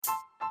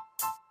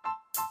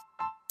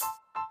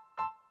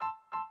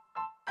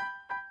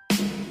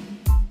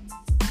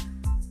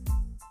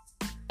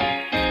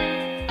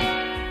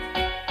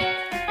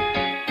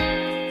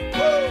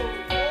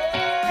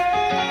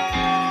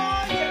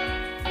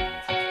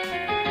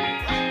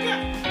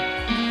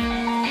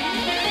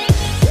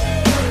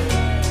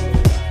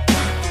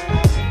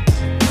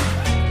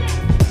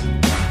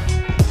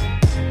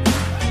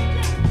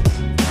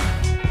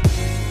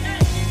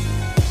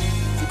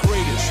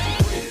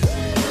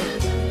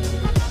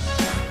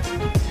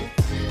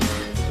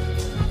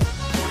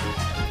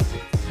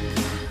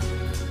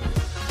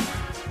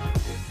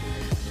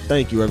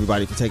Thank you,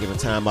 everybody, for taking the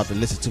time out to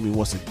listen to me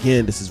once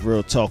again. This is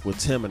Real Talk with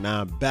Tim, and now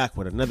I'm back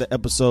with another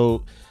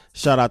episode.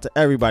 Shout out to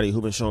everybody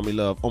who's been showing me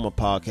love on my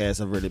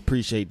podcast. I really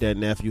appreciate that.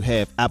 Now, if you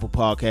have Apple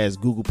Podcasts,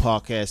 Google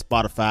Podcasts,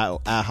 Spotify, or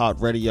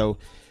iHeartRadio,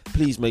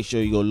 please make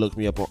sure you go look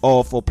me up on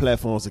all 4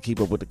 platforms to keep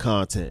up with the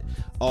content.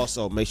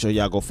 Also, make sure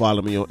y'all go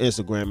follow me on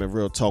Instagram at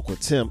Real Talk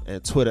with Tim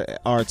and Twitter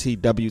at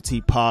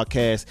RTWT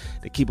Podcast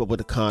to keep up with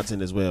the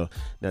content as well.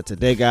 Now,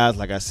 today, guys,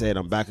 like I said,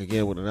 I'm back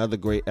again with another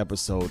great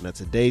episode. Now,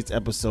 today's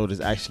episode is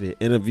actually an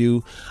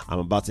interview. I'm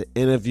about to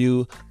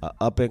interview an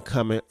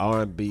up-and-coming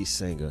R&B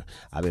singer.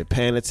 I've been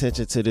paying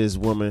attention to this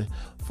woman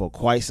for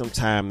quite some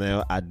time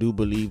now. I do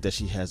believe that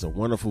she has a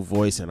wonderful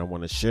voice, and I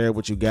want to share it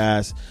with you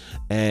guys.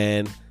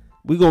 And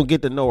we're going to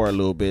get to know her a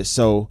little bit.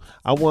 So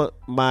I want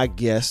my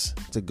guest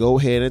to go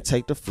ahead and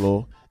take the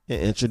floor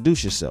and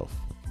introduce yourself.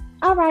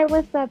 All right,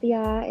 what's up,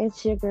 y'all?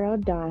 It's your girl,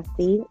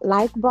 Dossi.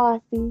 Like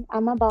Bossy,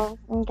 I'm a boss,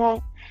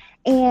 okay?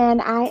 And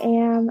I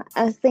am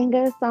a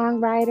singer,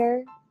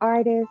 songwriter,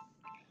 artist,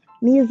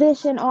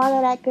 musician, all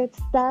of that good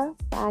stuff.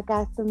 I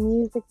got some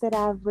music that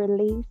I've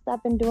released.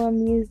 I've been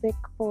doing music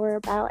for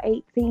about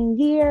 18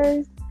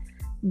 years.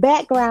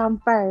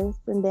 Background first,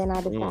 and then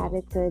I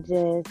decided to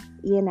just,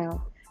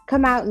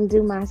 come out and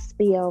do my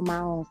spiel my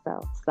own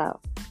self. So,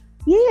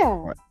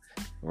 yeah.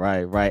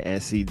 Right.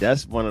 And see,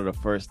 that's one of the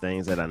first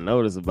things that I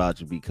noticed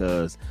about you,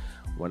 because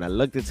when I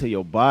looked into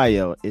your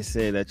bio, it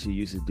said that you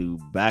used to do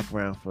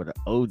background for the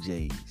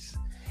OJs.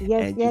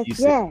 Yes.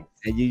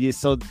 And you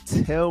just, so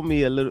tell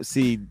me a little,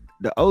 see,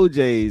 the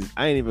OJs,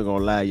 I ain't even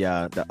gonna lie,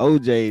 y'all. The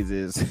OJs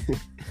is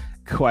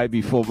quite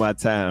before my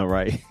time,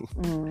 right?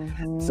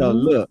 Mm-hmm. So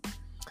look,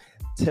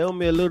 tell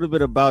me a little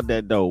bit about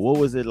that, though. What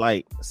was it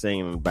like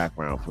singing in the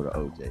background for the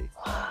OJs?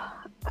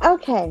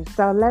 Okay,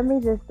 so let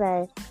me just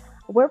say,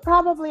 we're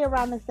probably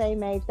around the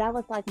same age. That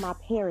was like my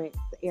parents'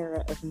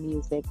 era of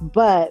music.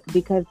 But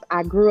because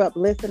I grew up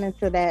listening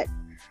to that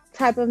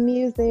type of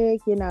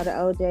music, the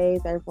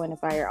OJs, Earth, Wind, and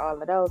Fire, all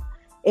of those,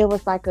 it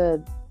was like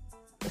a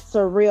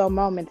surreal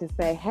moment to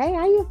say, hey,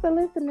 I used to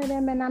listen to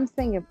them and I'm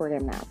singing for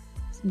them now.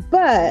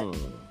 But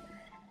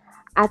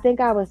I think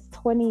I was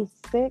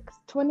 26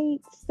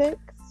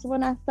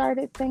 when I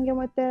started singing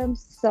with them.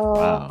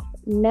 So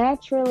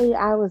naturally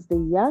I was the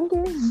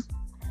youngest.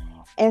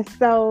 And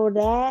so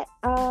that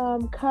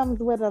comes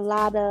with a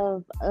lot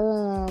of,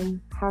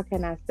 how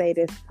can I say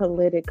this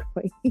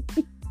politically?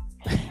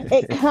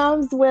 It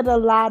comes with a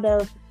lot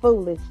of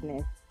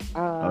foolishness.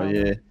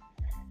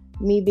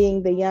 Me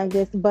being the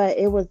youngest, but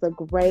it was a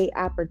great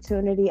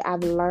opportunity.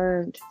 I've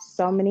learned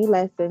so many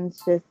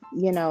lessons just,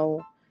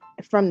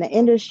 from the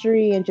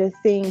industry and just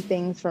seeing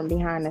things from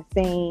behind the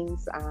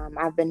scenes.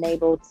 I've been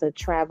able to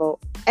travel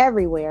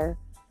everywhere.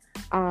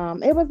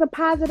 It was a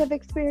positive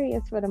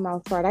experience for the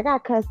most part. I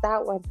got cussed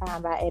out one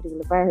time by Eddie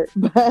Levert,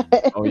 but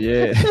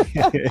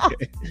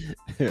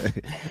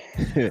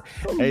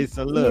Hey,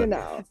 so look,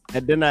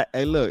 and then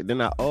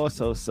I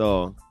also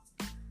saw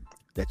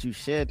that you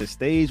shared the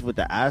stage with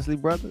the Isley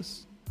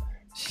Brothers,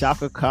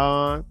 Shaka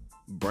Khan,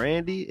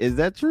 Brandy. Is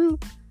that true?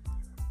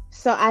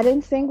 So I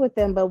didn't sing with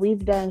them, but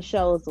we've done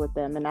shows with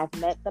them, and I've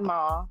met them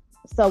all.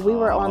 So we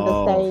were on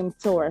the same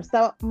tour.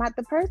 So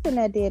the person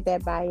that did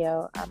that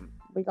bio,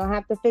 we're going to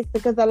have to fix it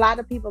because a lot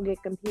of people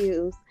get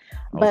confused.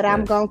 But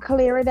I'm going to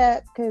clear it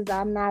up because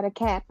I'm not a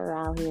capper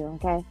out here,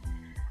 okay?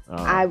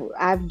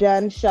 I've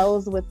done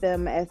shows with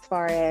them as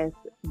far as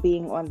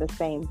being on the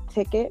same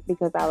ticket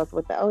because I was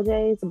with the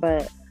OJs,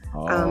 but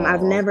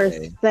I've never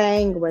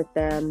sang with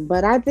them.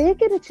 But I did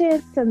get a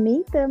chance to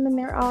meet them, and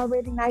they're all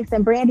really nice.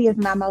 And Brandy is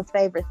my most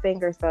favorite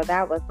singer, so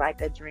that was like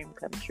a dream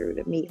come true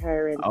to meet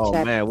her. And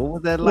man, what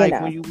was that like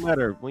when you met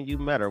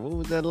her? What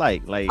was that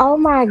like? Like, oh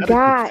my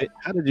God,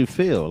 how did you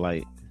feel?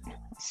 Like,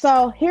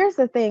 so here's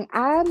the thing: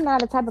 I'm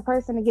not a type of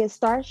person to get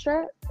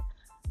starstruck,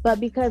 but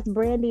because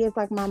Brandy is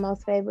like my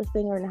most favorite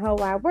singer in the whole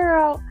wide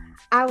world,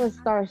 I was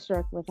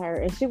starstruck with her,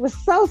 and she was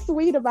so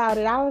sweet about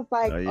it. I was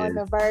like on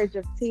the verge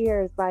of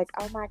tears, like,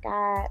 oh my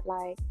God,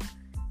 like,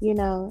 you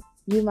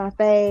my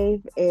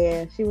fave.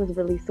 And she was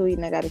really sweet,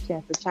 and I got a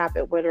chance to chop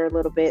it with her a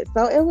little bit.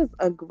 So it was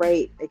a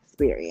great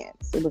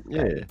experience. It was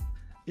great.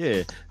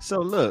 Yeah. So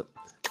look,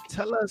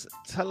 tell us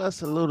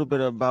a little bit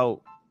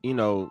about,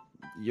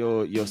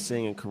 your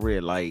singing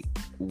career. Like,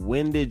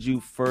 when did you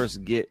first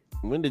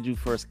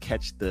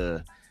catch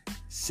the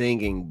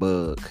singing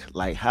bug?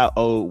 Like, how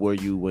old were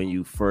you when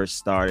you first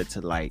started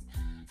to like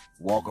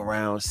walk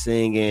around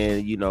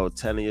singing,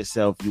 telling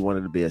yourself you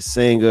wanted to be a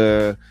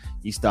singer?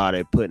 You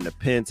started putting the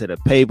pen to the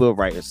paper,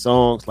 writing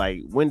songs.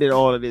 Like, when did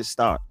all of this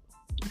start?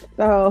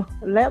 So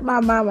let my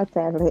mama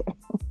tell it.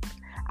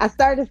 I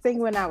started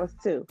singing when I was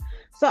 2.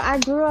 So I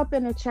grew up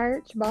in a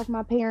church. Both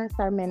my parents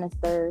are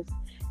ministers.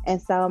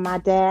 And so my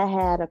dad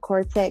had a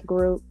quartet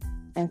group.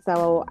 And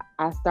so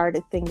I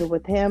started singing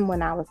with him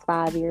when I was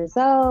 5 years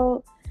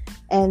old.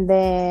 And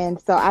then,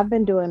 so I've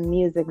been doing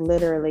music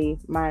literally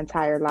my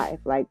entire life.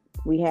 Like,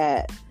 we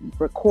had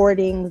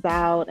recordings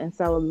out. And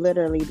so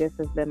literally this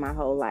has been my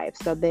whole life.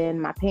 So then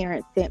my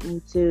parents sent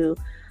me to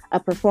a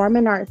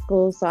performing arts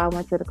school. So I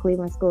went to the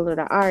Cleveland School of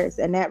the Arts.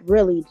 And that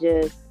really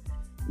just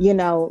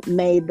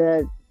made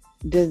the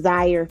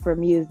desire for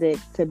music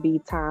to be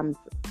times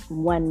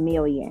 1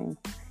 million.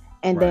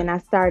 And Right. then I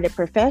started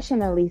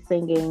professionally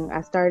singing.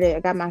 I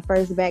got my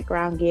first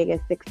background gig at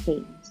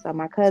 16. So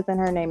my cousin,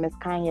 her name is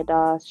Kanya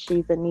Doss.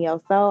 She's a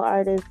neo soul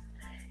artist,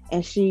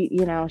 and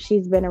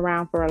she's been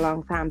around for a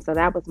long time. So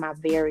that was my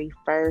very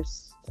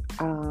first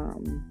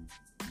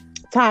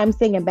time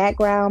singing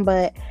background.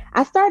 But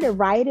I started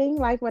writing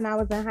like when I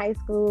was in high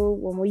school.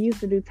 When we used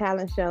to do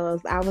talent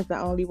shows, I was the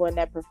only one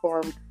that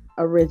performed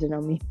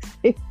original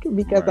music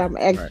because I'm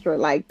extra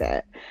like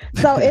that.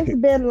 So it's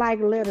been like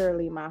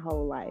literally my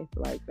whole life.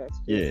 Like that's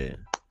just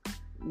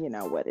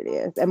what it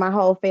is. And my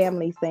whole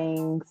family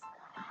sings,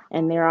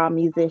 and they're all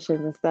musicians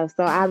and stuff.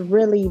 So I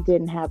really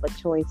didn't have a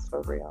choice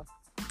for real.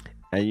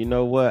 And you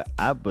know what?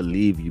 I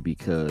believe you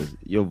because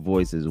your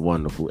voice is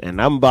wonderful.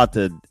 And I'm about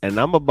to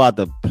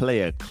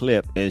play a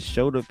clip and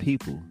show the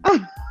people.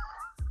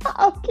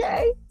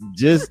 Okay.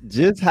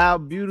 Just how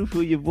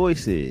beautiful your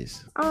voice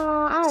is.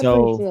 Oh, I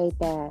appreciate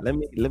that.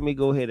 Let me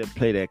go ahead and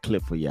play that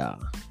clip for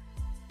y'all.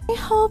 I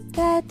hope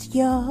that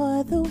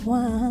you're the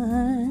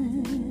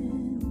one.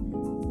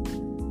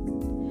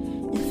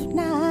 If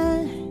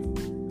not,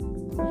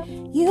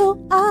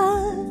 you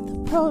are the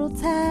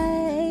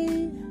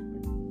prototype.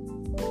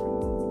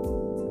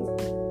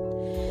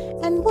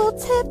 And we'll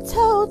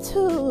tiptoe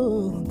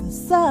to the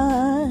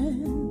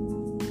sun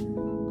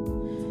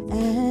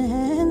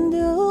and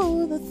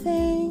do the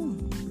thing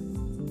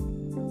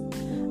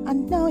I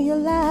know you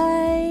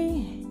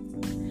like.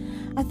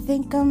 I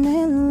think I'm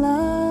in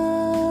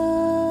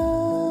love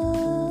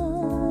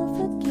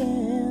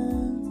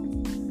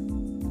again.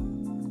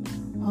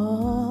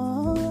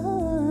 Oh,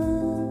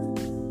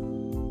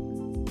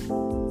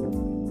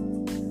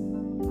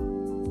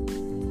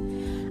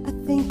 I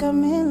think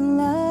I'm in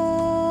love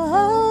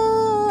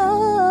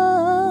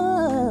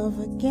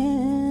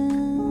again.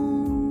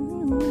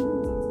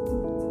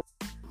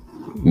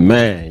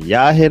 Man,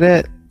 y'all hear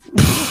that?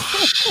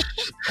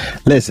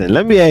 Listen,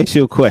 let me ask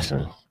you a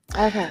question.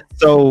 Okay.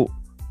 So,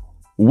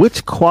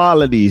 which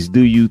qualities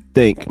do you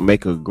think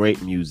make a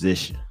great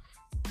musician?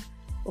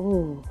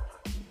 Ooh.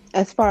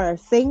 As far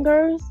as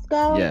singers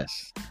go?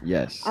 Yes.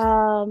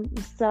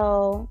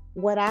 So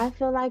what I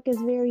feel like is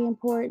very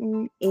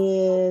important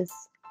is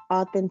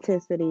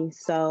authenticity.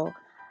 So,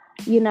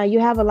 you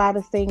have a lot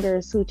of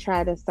singers who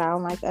try to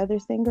sound like other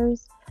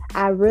singers.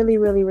 I really,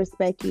 really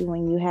respect you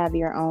when you have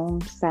your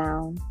own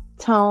sound,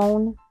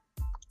 tone,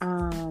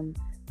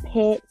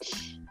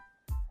 pitch.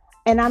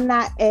 And I'm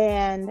not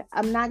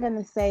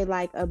gonna say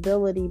like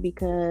ability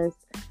because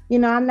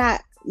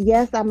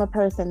I'm a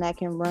person that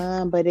can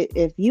run, but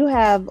if you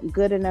have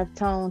good enough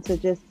tone to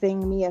just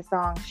sing me a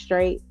song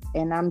straight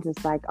and I'm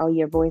just like, oh,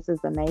 your voice is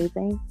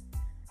amazing,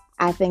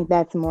 I think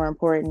that's more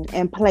important.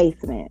 And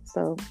placement,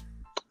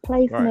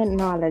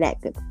 and all of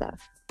that good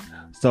stuff.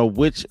 So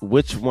which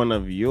one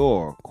of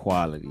your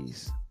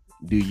qualities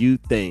do you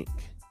think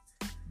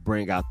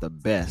bring out the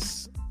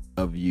best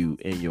of you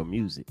in your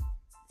music?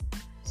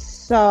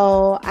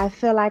 So I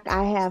feel like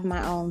I have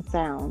my own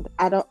sound.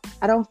 I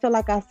don't feel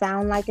like I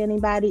sound like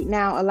anybody.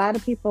 Now, a lot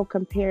of people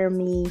compare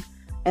me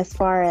as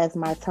far as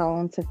my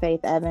tone to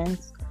Faith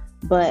Evans,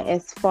 but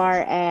as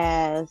far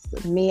as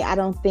me, I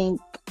don't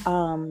think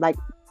like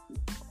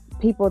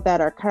people that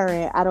are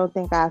current, I don't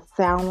think I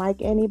sound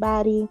like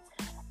anybody.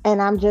 And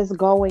I'm just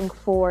going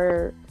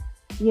for,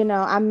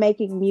 I'm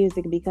making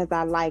music because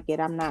I like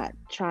it. I'm not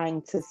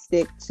trying to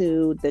stick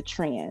to the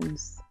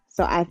trends.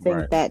 So I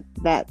think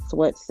that's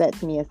what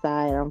sets me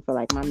aside. I don't feel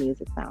like my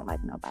music sounds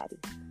like nobody.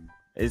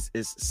 It's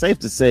safe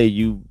to say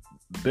you've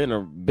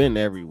been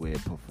everywhere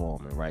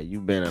performing, right?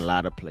 You've been in a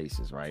lot of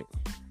places, right?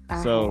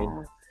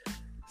 So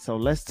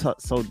let's talk.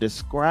 So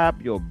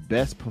describe your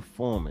best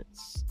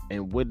performance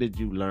and what did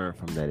you learn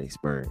from that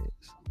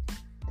experience?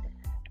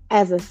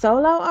 As a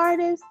solo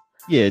artist?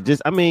 Yeah, it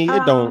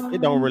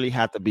don't really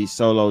have to be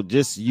solo.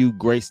 Just you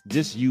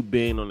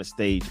being on the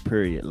stage,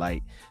 period.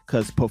 Like,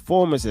 cause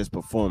performance is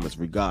performance,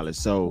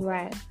 regardless. So,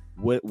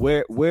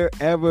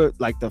 wherever,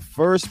 like the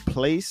first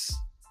place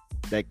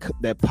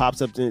that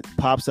pops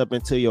up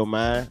into your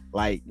mind,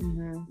 like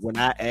when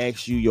I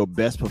ask you your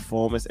best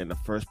performance and the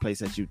first place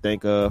that you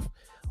think of,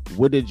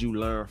 what did you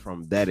learn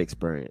from that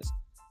experience?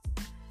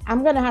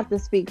 I'm gonna have to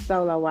speak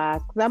solo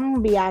wise because I'm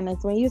gonna be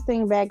honest. When you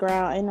sing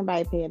background, ain't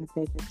nobody paying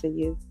attention to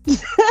you.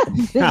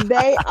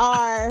 They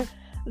are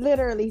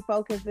literally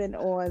focusing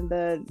on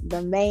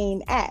the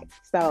main act.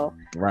 So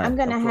I'm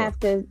gonna have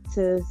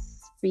to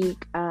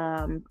speak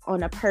on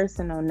a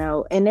personal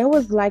note. And it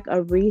was like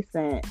a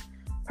recent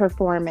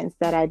performance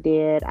that I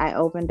did. I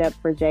opened up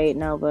for Jade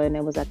Nova, and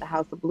it was at the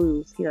House of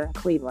Blues here in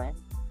Cleveland.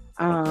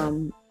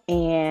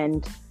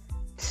 And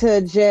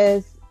to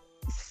just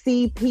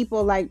see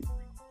people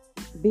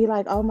be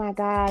like, oh my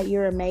God,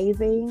 you're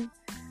amazing.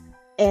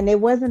 And it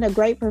wasn't a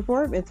great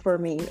performance for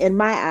me in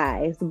my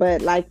eyes,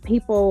 but like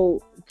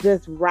people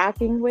just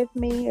rocking with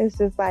me. It's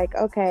just like,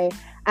 okay,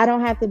 I don't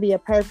have to be a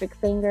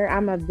perfect singer.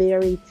 I'm a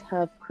very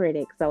tough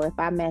critic. So if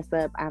I mess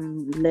up,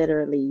 I'm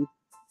literally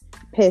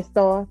pissed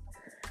off.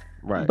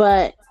 Right.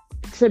 But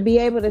to be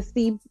able to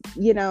see,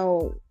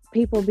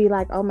 people be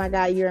like, oh my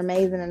God, you're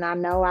amazing. And I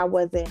know I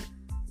wasn't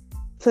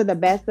to the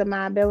best of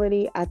my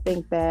ability. I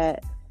think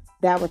that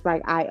was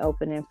like eye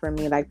opening for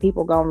me. Like,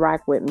 people gonna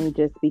rock with me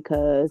just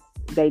because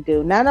they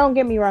do. Now, don't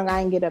get me wrong,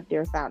 I ain't get up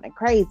there sounding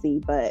crazy,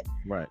 but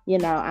right.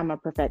 I'm a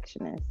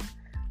perfectionist.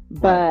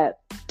 Right. But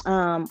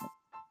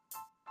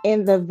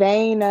in the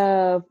vein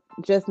of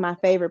just my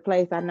favorite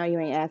place, I know you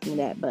ain't asked me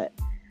that, but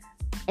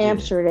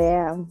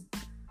Amsterdam.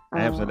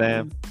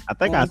 Amsterdam. I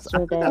think I saw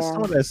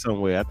Amsterdam. that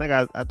somewhere.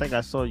 I think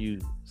I saw you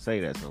say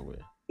that somewhere.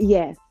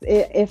 Yes,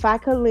 if I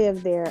could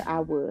live there, I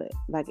would.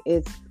 Like,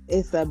 it's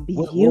a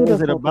beautiful What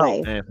was it about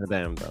place.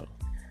 Amsterdam though?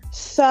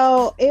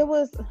 So it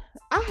was.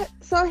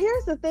 So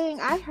here's the thing.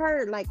 I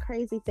heard like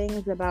crazy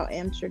things about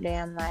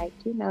Amsterdam, like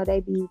they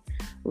be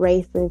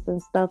racist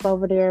and stuff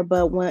over there.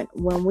 But when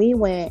we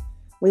went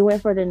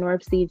for the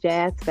North Sea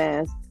Jazz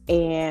Fest,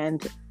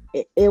 and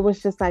it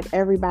was just like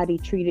everybody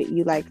treated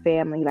you like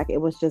family. Like, it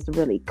was just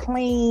really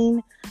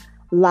clean.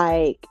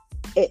 Like,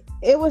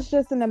 it was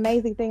just an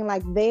amazing thing.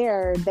 Like,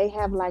 there they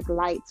have like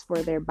lights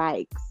for their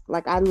bikes.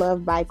 Like, I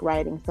love bike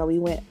riding, so we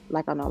went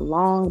like on a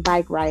long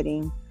bike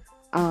riding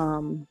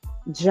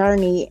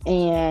journey,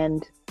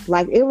 and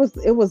like it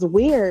was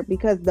weird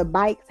because the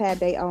bikes had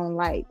their own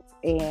lights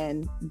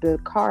and the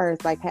cars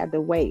like had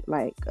to wait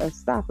like a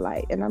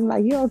stoplight, and I'm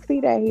like, you don't see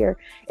that here.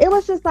 It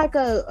was just like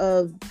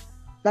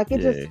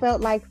just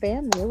felt like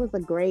family. It was a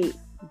great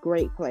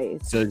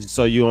place.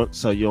 So you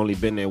only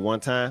been there one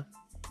time?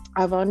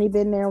 I've only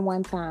been there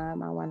one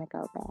time. I want to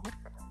go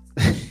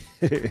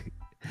back.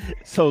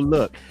 So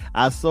look,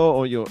 I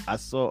saw on your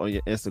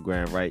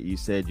Instagram, right? You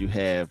said you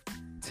have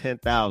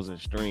 10,000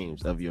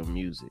 streams of your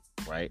music,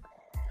 right?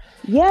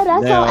 Yeah,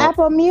 that's on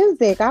Apple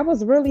Music. I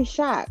was really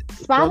shocked.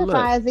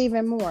 Spotify is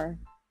even more.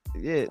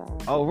 Yeah. So,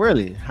 oh,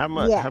 really? How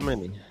much? Yeah. How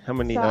many?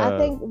 So I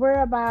think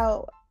we're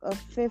about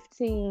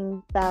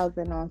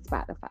 15,000 on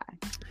Spotify.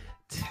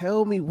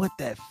 Tell me what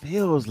that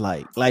feels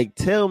like. Like,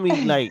 tell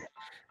me, like,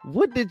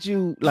 what did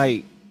you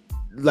like?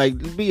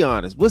 Like, be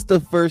honest. What's the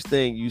first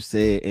thing you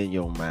said in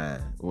your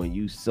mind when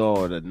you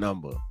saw the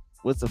number?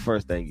 What's the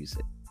first thing you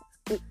said?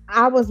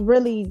 I was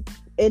really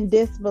in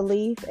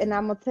disbelief, and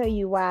I'm gonna tell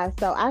you why.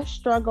 So I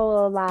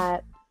struggle a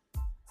lot.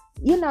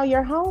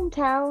 Your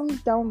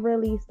hometowns don't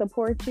really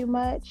support you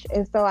much,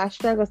 and so I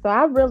struggle. So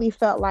I really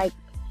felt like,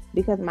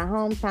 because my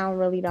hometown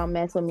really don't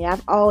mess with me,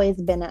 I've always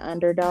been an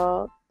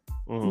underdog.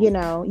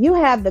 Mm-hmm. You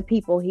have the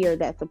people here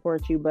that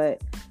support you, but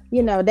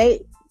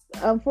they,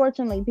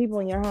 unfortunately, people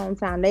in your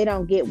hometown, they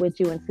don't get with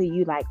you until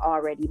you like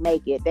already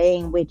make it. They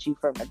ain't with you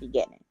from the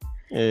beginning.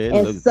 Yeah,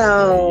 and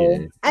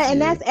so,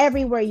 and that's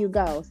everywhere you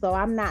go. So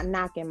I'm not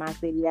knocking my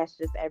city. That's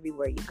just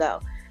everywhere you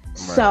go. Right.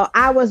 So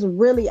I was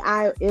really,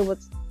 I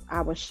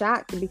was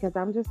shocked because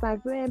I'm just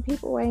like, man,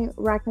 people ain't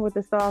rocking with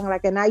the song.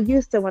 Like, and I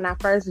used to, when I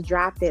first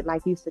dropped it,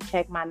 like used to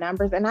check my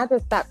numbers, and I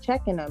just stopped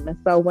checking them. And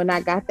so when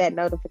I got that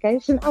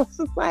notification, I was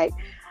just like,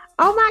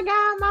 oh my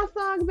God, my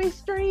song's been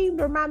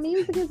streamed, or my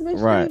music has been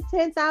streamed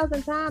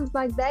 10,000 times.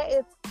 Like, that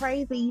is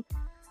crazy.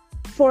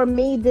 For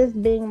me, this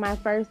being my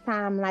first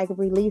time like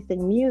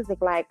releasing music,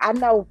 like I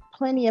know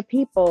plenty of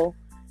people,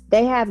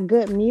 they have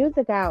good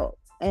music out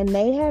and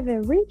they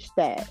haven't reached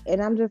that,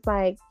 and I'm just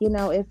like,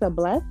 it's a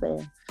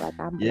blessing. Like,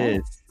 I'm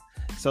blessed.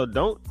 So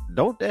don't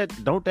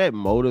that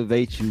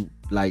motivate you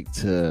like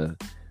to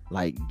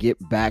like get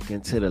back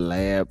into the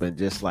lab and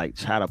just like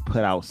try to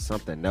put out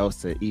something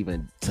else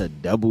to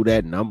double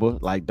that number?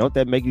 Like, don't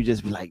that make you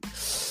just be like,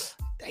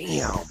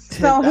 damn?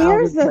 So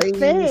here's the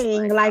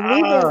thing, like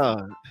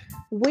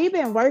we've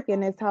been working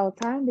this whole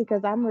time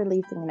because I'm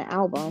releasing an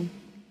album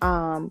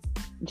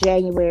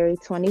January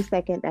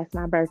 22nd. That's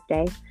my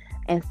birthday.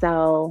 And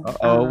so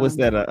what's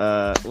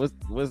that?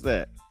 What's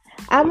that?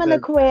 I'm an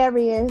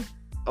Aquarius.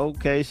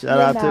 Okay, shout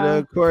out to the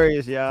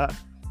Aquarius, y'all.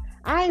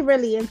 I ain't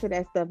really into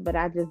that stuff, but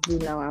I just do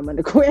know I'm an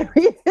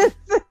Aquarius.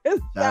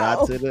 Shout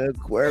out to the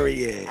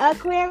Aquarius.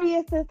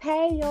 Aquarius is,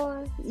 hey,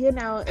 y'all.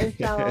 And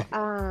so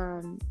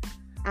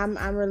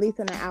I'm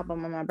releasing an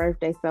album on my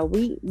birthday. So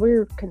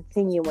we're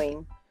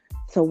continuing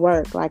to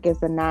work like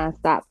it's a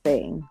nonstop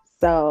thing.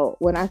 So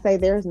when I say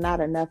there's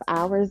not enough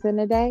hours in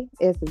a day,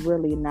 it's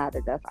really not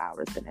enough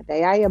hours in a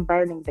day. I am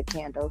burning the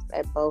candles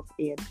at both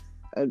ends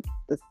of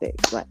the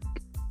stick. Like,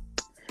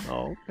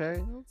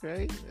 okay.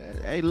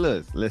 Hey,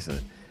 listen.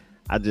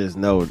 I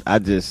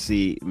just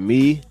see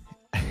me.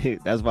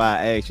 That's why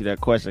I asked you that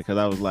question, because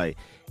I was like,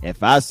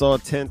 if I saw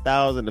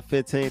 10,000 to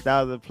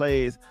 15,000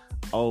 plays,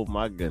 oh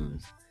my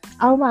goodness.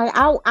 Oh my!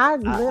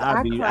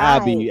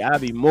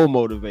 I'd be more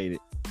motivated.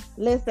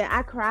 Listen,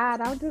 I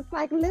cried. I was just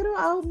like, little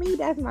old me.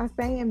 That's my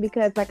saying,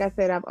 because like I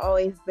said, I've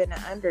always been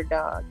an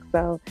underdog.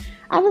 So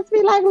I just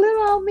be like,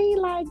 little old me,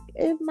 like,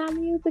 if my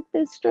music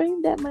is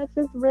streamed that much,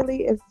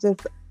 it's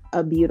just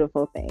a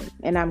beautiful thing.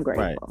 And I'm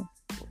grateful.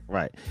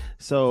 Right.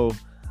 So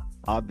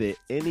are there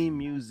any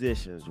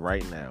musicians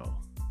right now,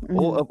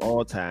 or of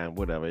all time,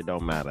 whatever, it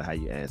don't matter how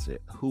you answer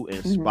it, who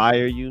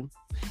inspire you?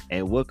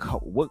 And what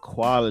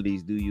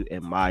qualities do you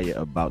admire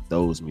about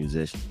those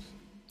musicians?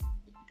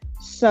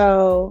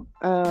 So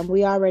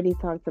we already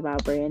talked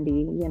about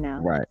Brandy.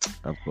 Right,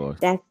 of course.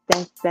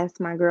 That's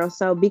my girl.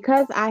 So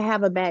because I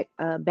have a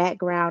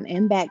background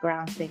in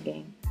background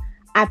singing,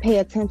 I pay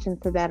attention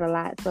to that a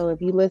lot. So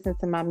if you listen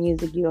to my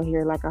music, you'll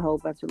hear like a whole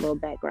bunch of little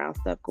background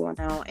stuff going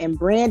on. And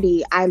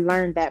Brandy, I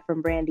learned that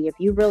from Brandy. If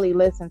you really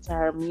listen to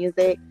her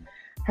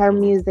Mhm.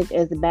 music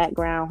is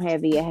background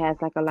heavy. It has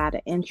like a lot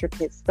of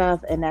intricate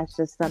stuff, and that's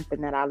just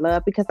something that I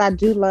love because I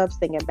do love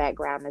singing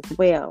background as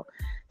well.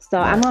 So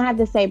I'm Right. gonna have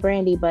to say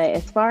Brandy, but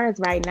as far as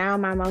right now,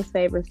 my most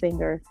favorite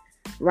singer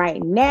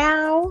right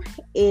now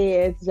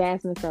is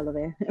Jasmine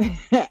Sullivan.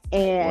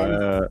 And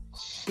What?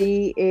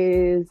 she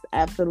is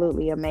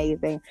absolutely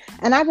amazing.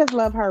 And I just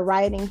love her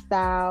writing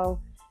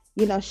style.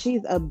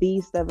 She's a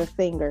beast of a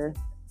singer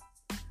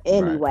Right.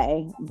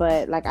 anyway,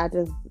 but like I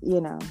just,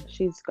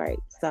 she's great.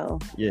 So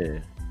Yeah.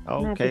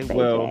 I have to Okay. say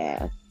Well,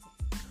 jazz.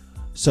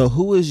 so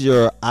who is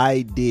your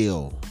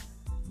ideal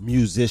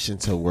musician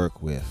to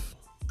work with,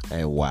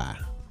 and why?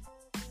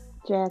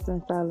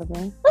 Jasmine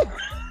Sullivan.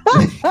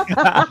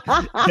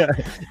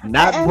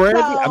 Not And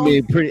Brandy. I so,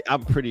 mean, pretty.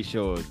 I'm pretty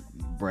sure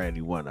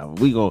Brandy one of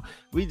them.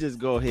 We just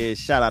go ahead.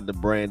 Shout out to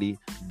Brandy,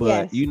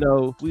 but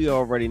yes, we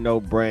already know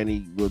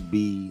Brandy would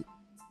be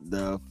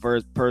the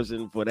first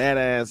person for that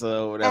answer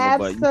or whatever.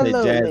 But you said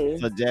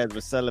absolutely.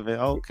 Jasmine Sullivan.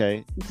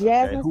 Okay, okay.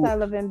 Jasmine Who?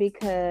 Sullivan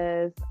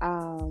because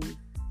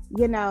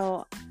you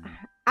know,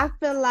 I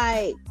feel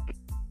like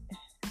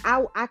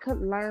I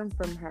could learn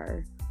from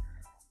her.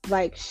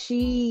 Like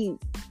she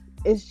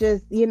it's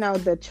just,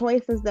 the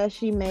choices that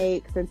she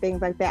makes and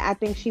things like that. I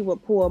think she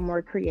would pull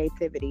more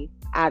creativity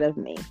out of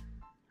me.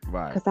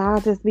 Right, Cause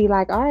I'll just be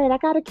like, all right, I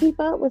gotta keep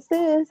up with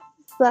this.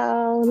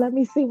 So let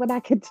me see what I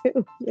can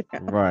do.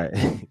 right.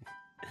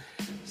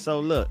 So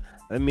look,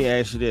 let me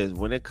ask you this: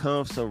 when it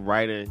comes to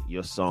writing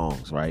your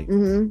songs, right?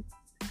 Hmm.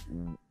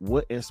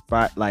 What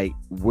inspired, like,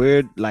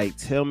 where, like,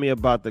 tell me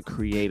about the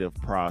creative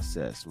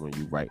process when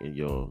you writing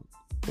your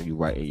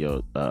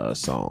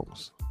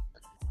songs.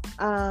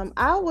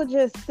 I would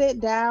just sit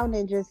down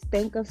and just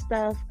think of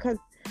stuff. Cause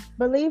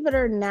believe it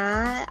or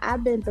not,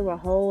 I've been through a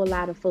whole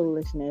lot of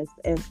foolishness,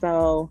 and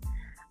so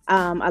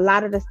a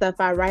lot of the stuff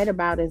I write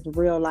about is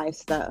real life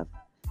stuff.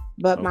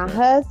 But my Okay.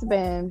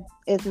 husband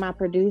is my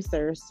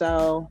producer,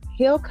 so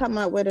he'll come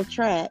up with a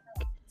track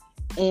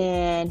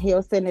and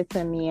he'll send it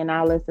to me, and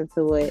I'll listen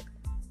to it,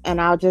 and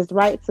I'll just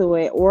write to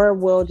it, or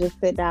we'll just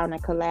sit down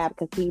and collab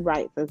because he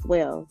writes as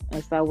well,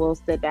 and so we'll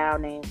sit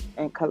down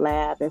and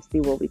collab and see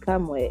what we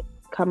come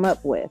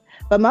up with.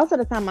 But most of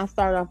the time, I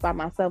start off by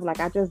myself. Like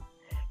I just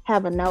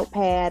have a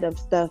notepad of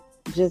stuff,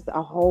 just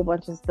a whole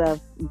bunch of stuff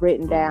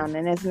written Mhm. down,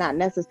 and it's not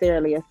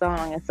necessarily a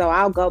song. And so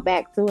I'll go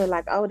back to it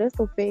like, oh, this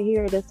will fit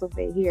here, this will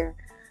fit here.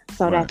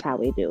 So Right. that's how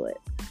we do it.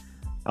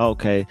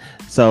 Okay.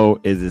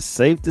 So is it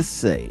safe to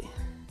say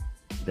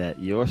that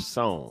your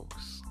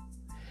songs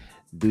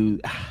do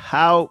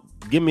how?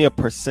 Give me a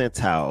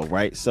percentile,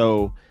 right?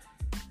 So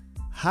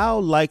how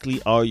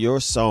likely are your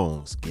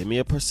songs? Give me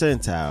a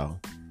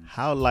percentile.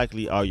 How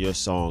likely are your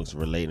songs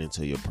relating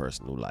to your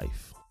personal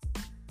life?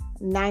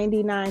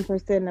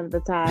 99% of the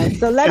time.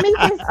 So let me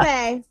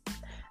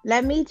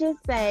just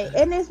say,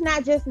 and it's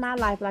not just my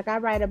life. Like I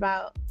write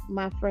about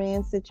my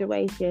friends'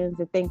 situations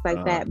and things like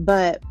Uh, that.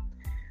 But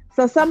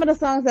so some of the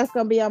songs that's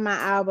gonna be on my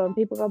album,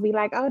 people gonna be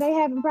like, "Oh, they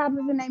having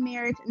problems in their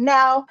marriage."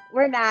 No,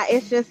 we're not.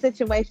 It's just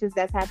situations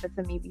that's happened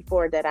to me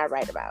before that I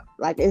write about.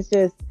 Like it's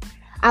just,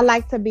 I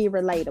like to be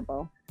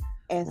relatable,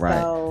 and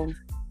right. so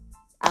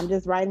I'm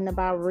just writing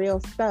about real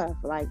stuff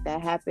like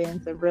that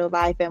happens in real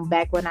life. And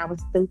back when I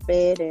was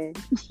stupid, and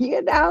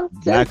just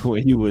Back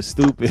when you were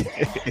stupid.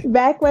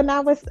 back when I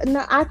was,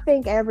 no, I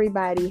think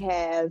everybody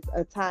has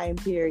a time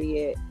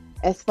period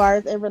as far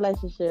as in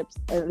relationships,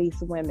 at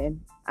least women.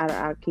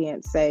 I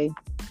can't say,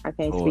 I Of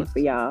can't speak course. for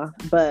y'all,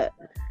 but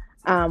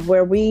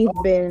where we've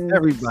been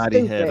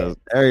stupid.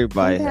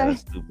 Everybody had Okay.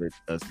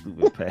 a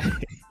stupid past.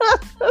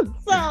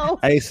 So,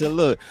 Hey, so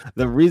look,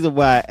 the reason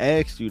why I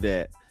asked you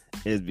that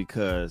is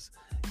because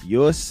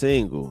your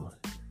single,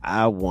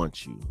 I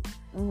Want You,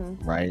 mhm,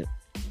 right?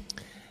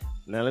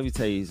 Now let me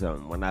tell you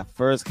something. When I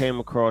first came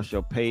across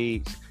your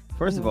page,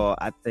 first of mhm, all,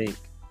 I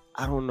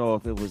don't know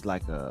if it was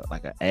like an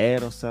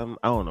ad or something.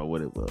 I don't know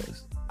what it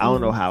was. I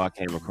don't know mhm. how I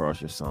came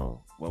across your song.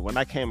 But when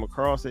I came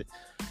across it,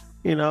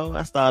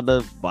 I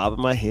started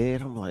bobbing my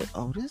head. I'm like,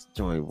 oh, this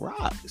joint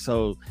rock.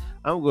 So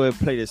I'm going to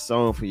play this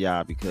song for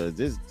y'all because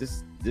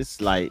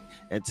this like,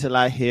 until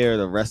I hear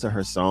the rest of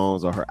her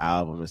songs or her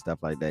album and stuff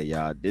like that,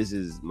 y'all, this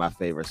is my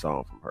favorite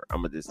song from her.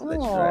 I'm gonna just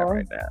let you know that Oh,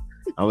 right now.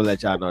 I'm gonna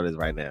let y'all know this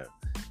right now.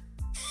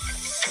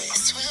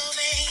 It's 12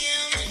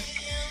 a.m.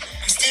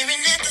 I'm staring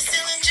at the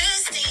ceiling,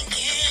 just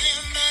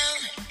thinking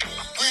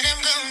about what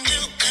I'm gonna do,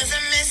 cause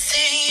I'm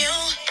missing you.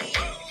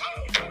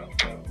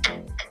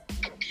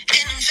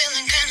 And I'm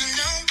feeling kinda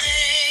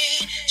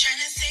lonely. Trying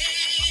to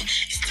see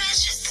if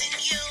that's just in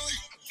you.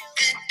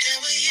 That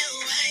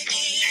W-I-D.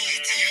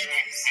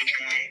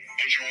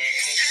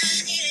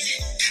 I need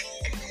it.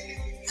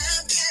 My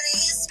body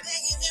is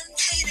begging and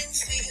pleading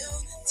for you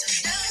to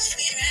love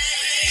me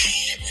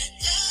right.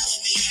 Love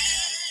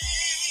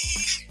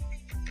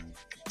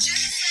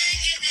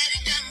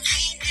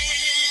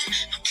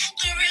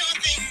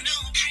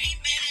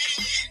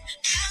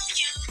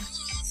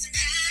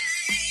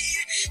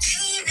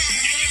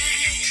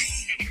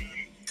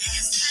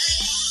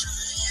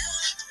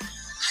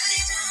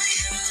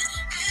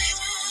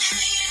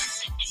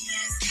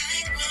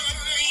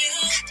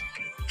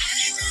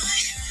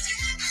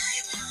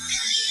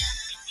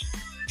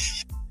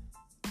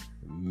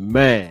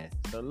Man,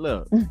 so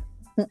look,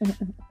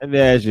 let me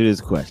ask you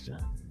this question.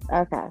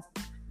 Okay.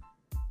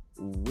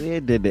 Where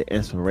did the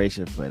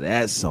inspiration for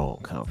that song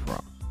come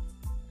from?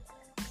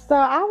 So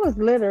I was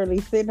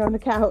literally sitting on the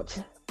couch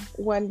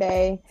one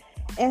day.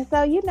 And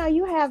so,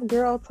 you have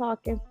girl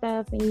talk and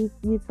stuff, and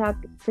you talk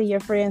to your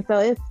friends. So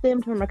it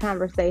stemmed from a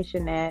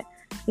conversation that,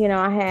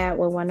 I had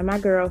with one of my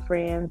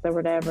girlfriends or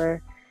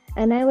whatever.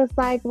 And they was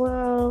like,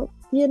 well,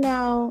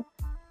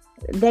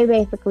 they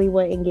basically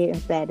wasn't getting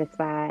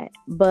satisfied,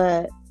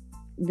 but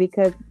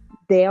because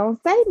they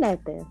don't say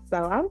nothing.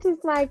 So I'm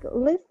just like,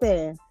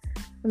 listen,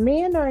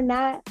 men are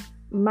not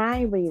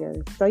mind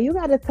readers. So you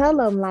got to tell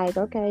them, like,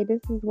 okay,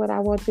 this is what I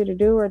want you to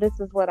do, or this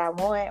is what I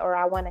want, or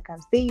I want to come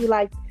see you.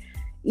 Like,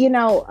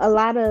 a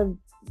lot of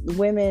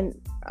women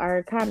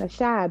are kind of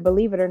shy,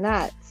 believe it or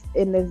not.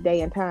 In this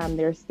day and time,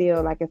 they're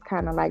still like, it's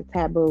kind of like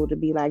taboo to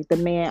be like, the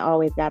man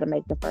always got to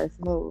make the first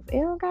move.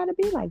 It don't got to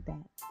be like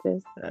that.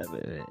 Just,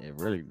 it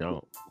really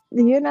don't.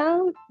 You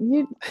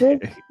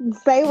just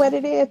say what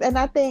it is. And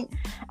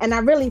I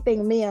really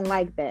think men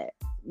like that.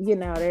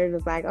 They're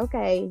just like,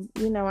 okay, I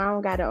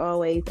don't got to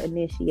always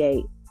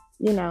initiate,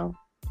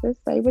 just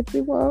say what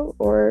you want,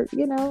 or,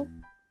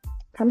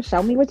 come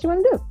show me what you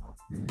want to do.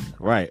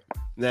 Right.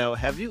 Now,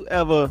 have you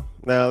ever,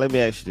 let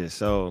me ask you this.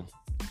 So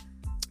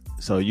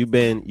you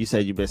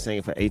said you've been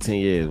singing for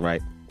 18 years,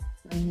 right?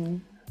 Mm-hmm.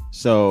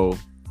 So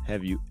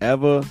have you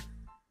ever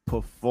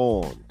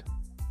performed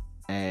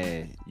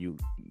and you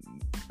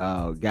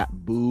got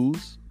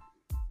booze?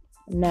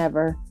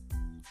 Never.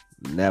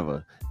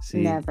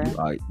 See, Never.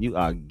 You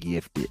are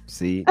gifted.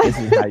 See, this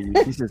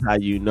is how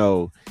you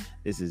know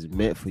this is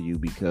meant for you,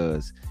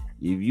 because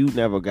if you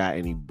never got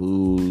any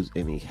booze,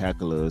 any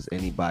hecklers,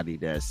 anybody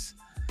that's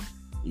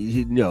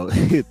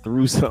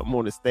threw something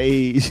on the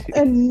stage,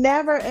 and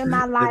never in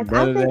my life,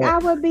 I think I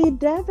would be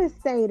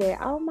devastated.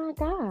 Oh my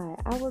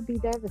God, I would be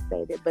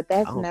devastated. But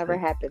that's never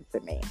happened to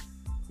me.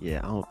 Yeah,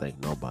 I don't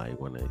think nobody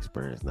want to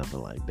experience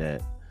nothing like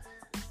that,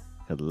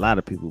 because a lot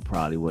of people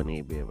probably wouldn't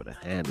even be able to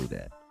handle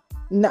that.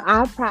 No,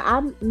 I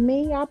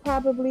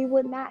probably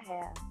would not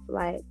have.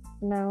 Like,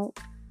 no,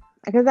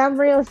 because I'm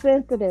real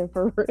sensitive,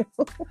 for real.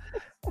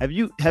 Have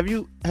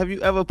you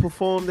ever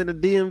performed in the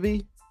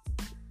DMV?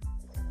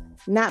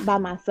 Not by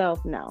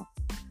myself, no.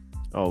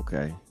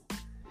 Okay.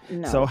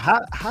 No. So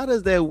how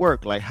does that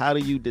work? Like, how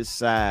do you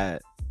decide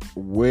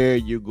where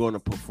you're going to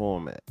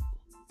perform at?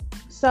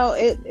 So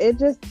it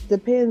just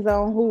depends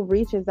on who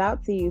reaches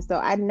out to you. So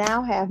I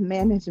now have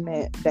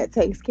management that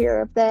takes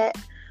care of that.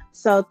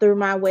 So through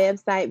my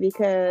website,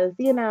 because,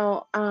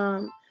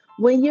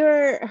 when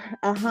you're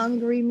a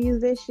hungry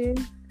musician,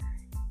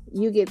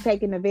 you get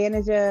taken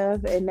advantage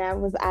of. And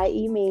that was,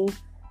 i.e. me,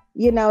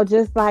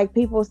 just like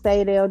people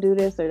say they'll do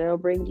this or they'll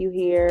bring you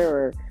here,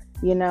 or,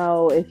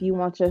 if you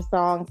want your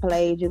song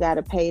played, you got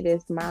to pay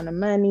this amount of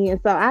money. And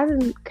so I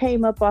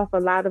came up off a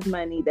lot of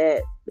money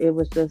that it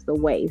was just a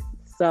waste.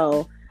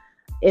 So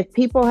if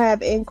people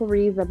have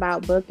inquiries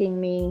about booking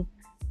me,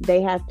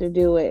 they have to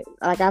do it.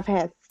 Like, I've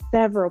had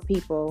several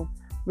people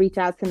reach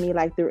out to me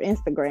like through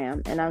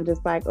Instagram, and I'm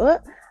just like, oh,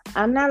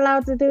 I'm not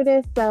allowed to do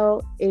this.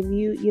 So if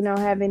you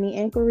have any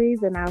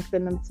inquiries, and I'll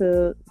send them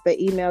to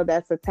the email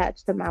that's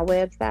attached to my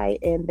website,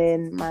 and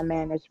then my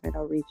management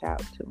will reach out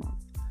to them.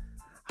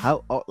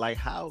 How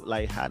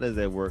does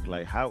that work?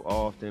 Like, how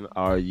often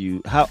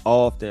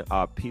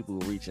are people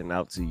reaching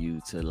out to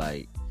you to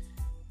like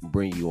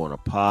bring you on a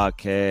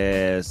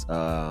podcast,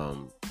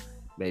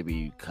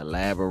 maybe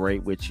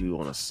collaborate with you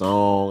on a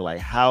song? Like,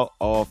 how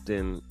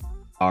often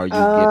are you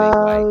getting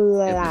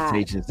like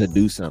invitations to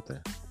do something?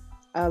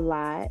 A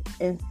lot.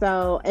 And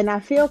I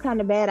feel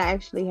kind of bad. I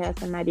actually had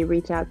somebody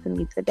reach out to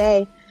me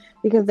today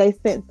because they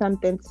sent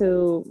something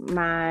to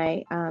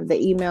my the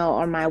email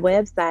on my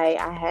website.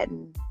 I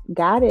hadn't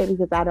got it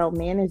because I don't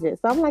manage it.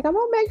 So I'm like, I'm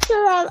gonna make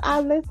sure I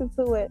listen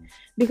to it,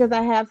 because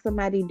I have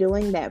somebody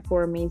doing that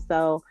for me.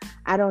 So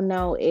I don't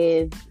know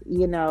if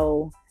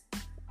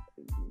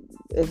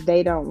if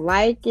they don't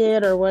like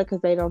it or what,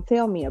 because they don't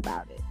tell me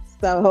about it.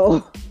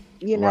 So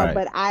right.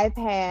 But I've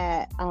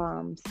had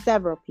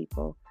several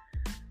people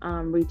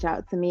reach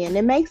out to me, and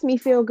it makes me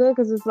feel good,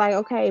 because it's like,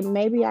 okay,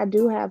 maybe I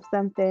do have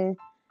something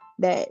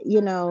that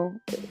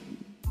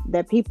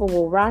that people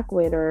will rock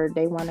with, or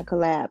they want to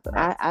collab.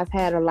 I've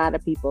had a lot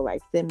of people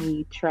like send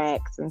me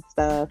tracks and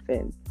stuff,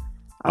 and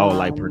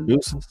like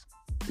producers.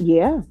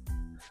 Yeah.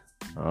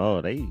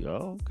 Oh, there you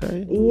go.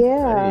 Okay.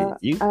 Yeah. Hey,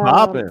 you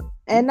popping.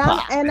 I'm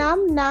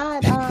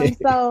not.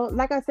 So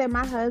like I said,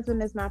 my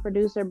husband is my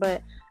producer,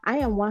 but I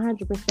am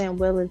 100%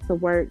 willing to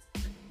work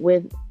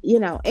with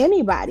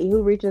anybody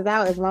who reaches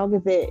out, as long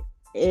as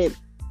it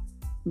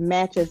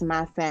matches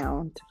my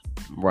sound.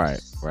 Right.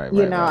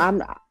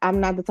 I'm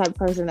not the type of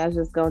person that's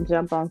just gonna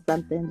jump on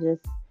something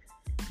just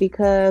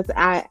because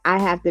I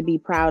have to be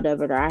proud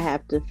of it, or I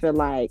have to feel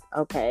like,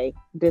 okay,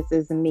 this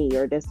is me,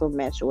 or this will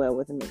mesh well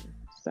with me.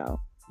 So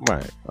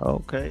right.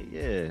 Okay.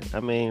 Yeah. I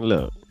mean,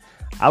 look,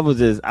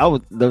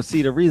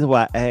 the reason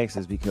why I asked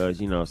is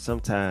because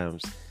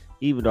sometimes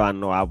even though I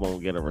know I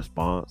won't get a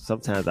response,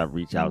 sometimes I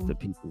reach out to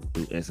people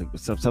through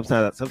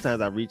Instagram.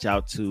 Sometimes I reach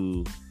out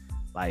to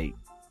like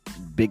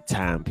big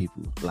time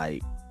people,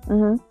 like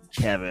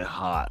Kevin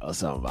Hart or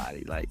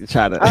somebody, like to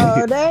try to.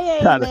 Oh, they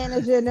ain't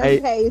managing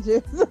them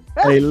pages.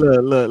 Hey,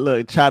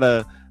 look, try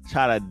to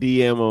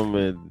DM them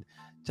and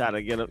try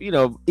to get them.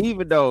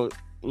 Even though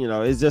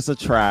it's just a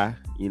try.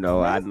 Listen,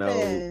 I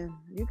know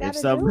if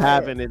something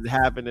happened, it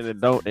happened, and it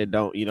don't.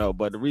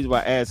 But the reason why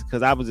I asked,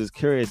 because I was just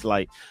curious,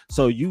 like,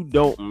 so you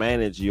don't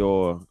manage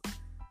you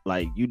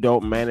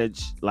don't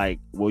manage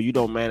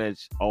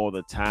all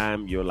the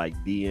time your like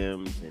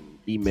DMs and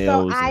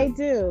emails. So I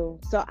do.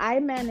 So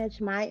I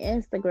manage my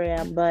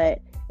Instagram,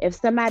 but if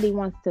somebody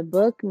wants to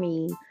book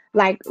me,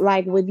 like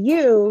with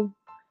you,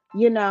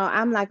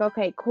 I'm like,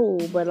 okay, cool.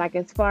 But like,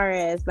 as far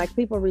as like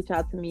people reach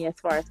out to me as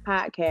far as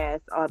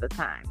podcasts all the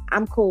time,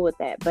 I'm cool with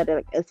that. But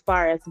as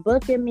far as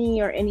booking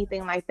me or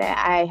anything like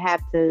that, I have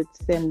to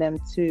send them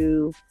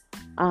to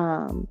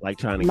like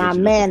trying to my get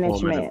you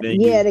management,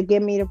 to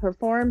get me to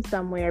perform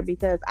somewhere,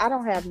 because I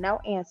don't have no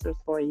answers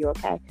for you.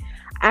 Okay,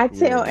 I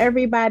tell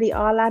everybody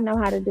all I know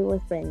how to do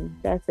is sing.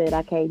 That's it.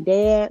 I can't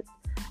dance.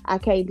 I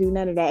can't do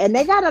none of that. And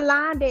they got a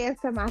line dance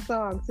to my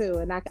song too,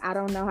 and I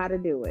don't know how to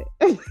do it.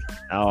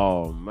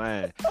 Oh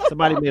man,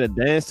 somebody made a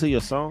dance to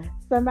your song?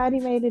 Somebody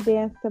made a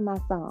dance to my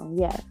song,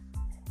 yes.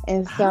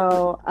 And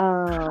so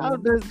how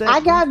does that I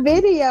got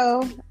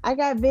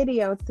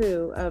video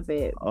too of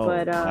it. Oh,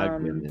 but my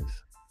goodness.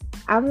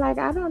 I'm like,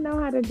 I don't know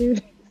how to do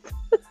this.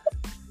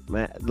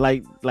 Man,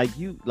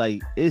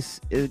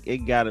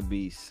 it gotta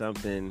be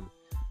something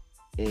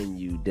in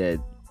you that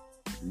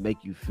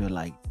make you feel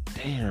like,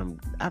 damn,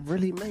 I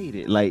really made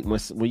it. Like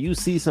when you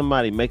see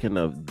somebody making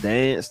a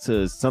dance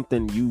to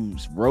something you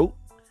wrote,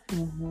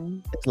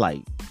 it's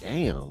like,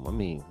 damn, I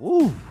mean,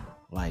 woo.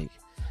 Like,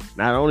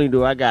 not only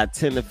do I got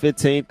 10 to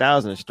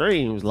 15,000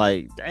 streams,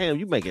 like, damn,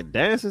 you making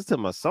dances to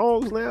my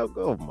songs now?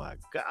 Oh my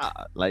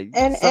God. Like,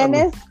 and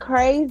it's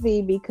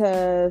crazy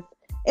because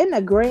in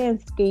the grand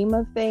scheme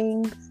of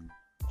things,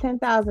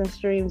 10,000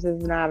 streams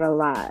is not a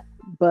lot.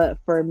 But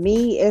for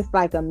me, it's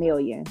like 1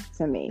 million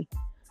to me.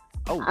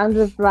 Oh. I'm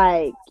just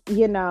like,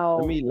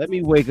 Let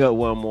me wake up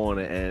one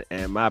morning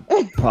and my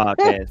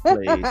podcast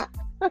plays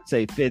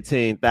say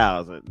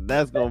 15,000.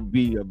 That's gonna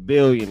be 1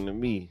 billion to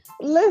me.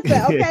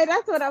 Listen, okay,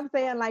 that's what I'm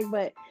saying. Like,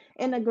 but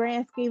in the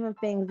grand scheme of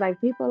things, like,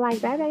 people like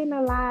that ain't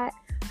a lot.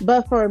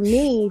 But for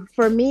me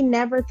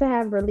never to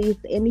have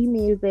released any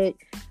music.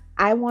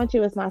 I Want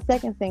You is my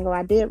second single.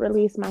 I did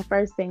release my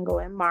first single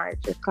in March.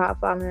 It's called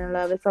Falling in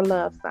Love. It's a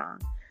love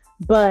song.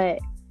 But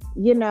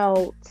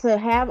to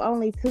have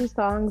only 2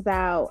 songs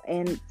out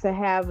and to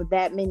have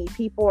that many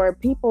people, or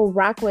people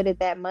rock with it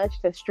that much,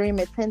 to stream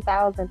it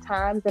 10,000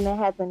 times and it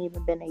hasn't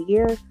even been a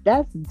year,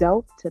 that's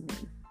dope to me.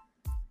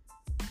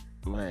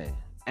 Man.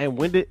 And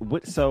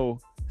so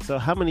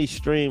how many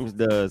streams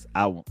does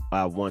I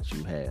Want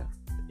You have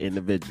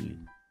individually?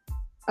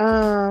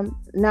 No,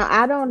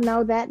 I don't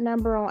know that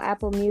number on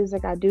Apple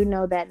Music. I do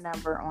know that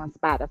number on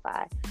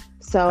Spotify.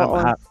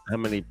 So how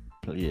many?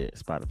 Yeah,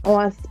 Spotify.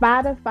 On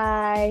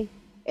Spotify,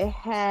 it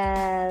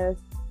has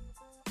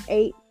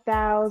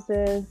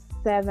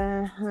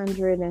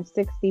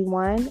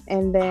 8,761,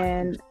 and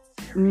then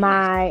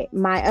my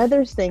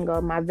other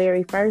single, my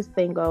very first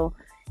single,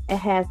 it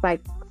has like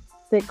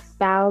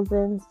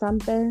 6,000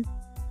 something.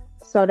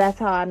 So that's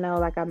how I know,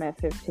 like, I'm at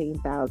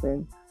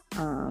 15,000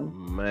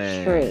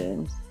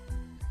 streams.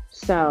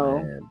 So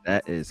man,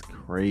 that is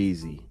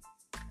crazy.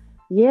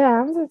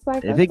 Yeah, I'm just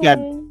like, if it got,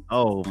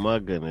 oh my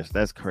goodness,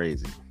 that's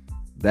crazy.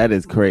 That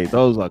is crazy.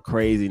 Those are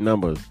crazy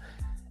numbers.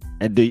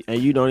 And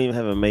you don't even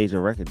have a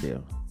major record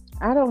deal.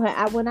 I don't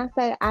have. When I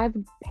say I've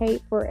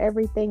paid for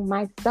everything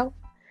myself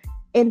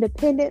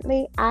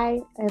independently,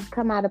 I have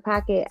come out of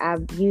pocket.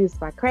 I've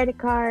used my credit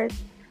cards.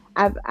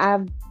 I've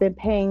been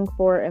paying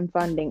for and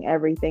funding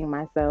everything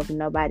myself.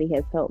 Nobody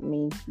has helped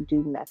me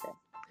do nothing,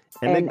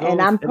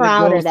 and I'm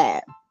proud of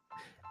that.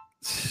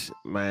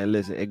 Man,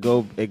 listen, it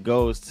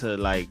goes to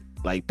like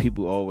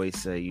people always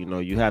say,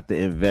 you have to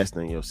invest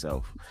in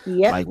yourself.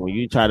 Yeah. Like when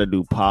you try to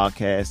do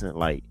podcasting,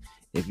 like,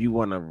 if you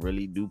want to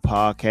really do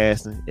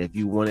podcasting, if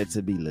you want it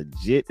to be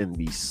legit and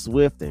be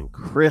swift and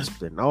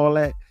crisp and all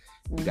that,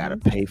 you got to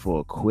pay for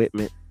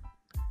equipment.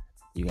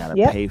 You got to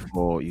you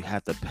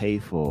have to pay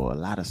for a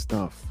lot of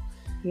stuff.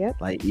 Yep.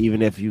 Like,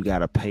 even if you got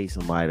to pay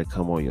somebody to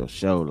come on your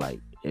show, like,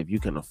 if you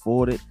can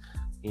afford it,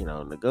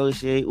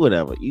 negotiate,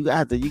 whatever. You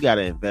got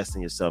to invest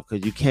in yourself,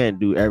 because you can't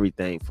do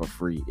everything for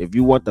free. If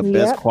you want the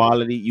best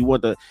quality, if you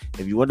want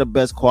the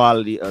best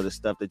quality of the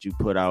stuff that you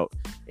put out,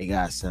 it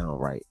got to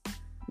sound right.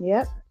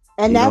 Yep.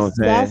 And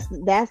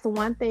that's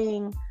one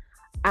thing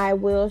I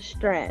will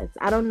stress.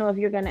 I don't know if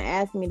you're going to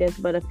ask me this,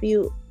 but a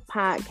few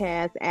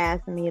podcasts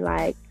asked me,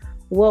 like,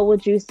 what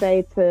would you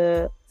say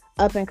to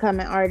up and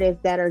coming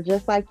artists that are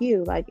just like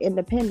you, like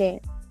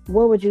independent?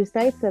 What would you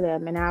say to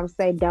them? And I would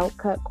say, don't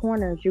cut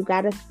corners. You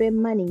got to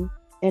spend money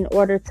in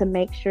order to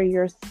make sure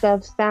your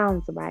stuff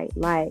sounds right.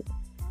 Like,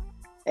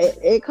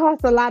 it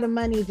costs a lot of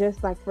money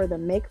just like for the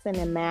mixing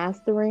and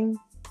mastering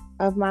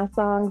of my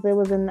songs, it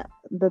was in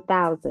the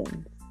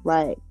thousands,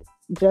 like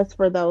just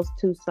for those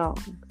two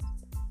songs.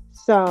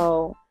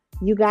 So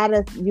you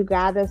gotta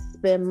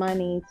spend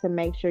money to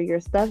make sure your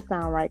stuff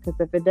sound right. Because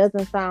if it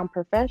doesn't sound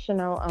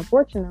professional,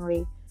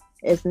 unfortunately,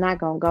 it's not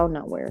gonna go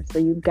nowhere. So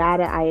you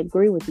gotta. I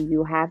agree with you.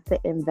 You have to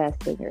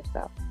invest in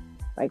yourself,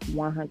 like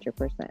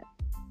 100%.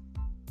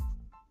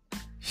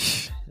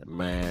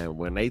 Man,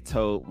 when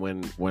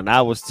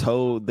I was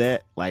told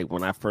that, like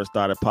when I first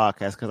started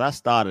podcast, because I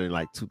started in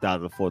like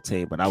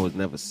 2014, but I was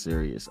never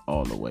serious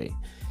all the way.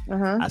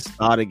 I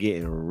started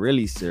getting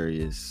really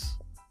serious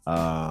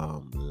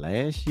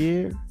last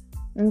year.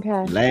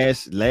 Okay.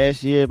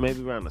 Last year,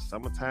 maybe around the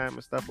summertime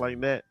and stuff like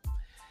that.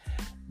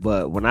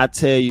 But when I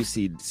tell you,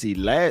 see in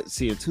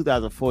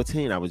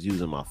 2014, I was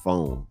using my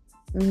phone.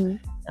 And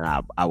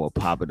I would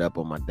pop it up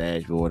on my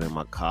dashboard in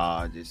my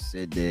car, just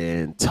sit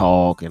there and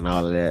talk and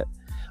all of that.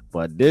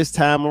 But this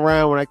time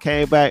around, when I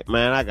came back,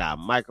 man, I got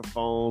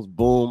microphones,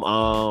 boom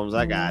arms,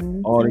 I got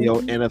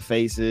audio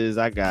interfaces,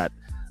 I got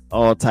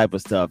all type of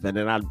stuff. And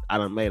then I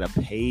done made a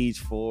page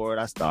for it.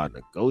 I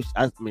started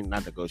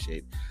not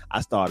negotiating.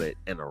 I started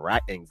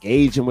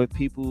engaging with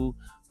people,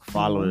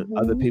 following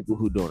other people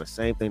who doing the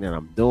same thing that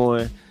I'm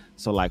doing.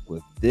 So like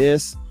with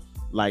this,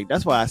 like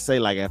that's why I say,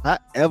 like, if I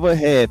ever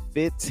had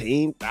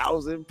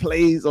 15,000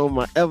 plays on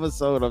my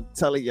episode, I'm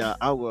telling y'all,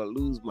 I will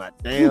lose my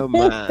damn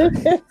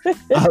mind.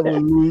 I will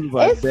lose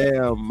my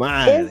damn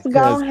mind. It's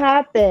gonna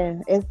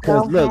happen. It's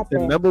gonna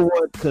happen. The number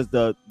one, because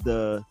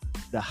the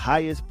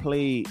highest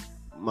played,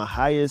 my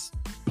highest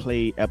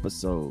played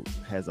episode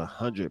has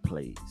 100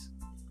 plays.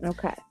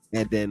 Okay.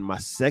 And then my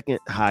second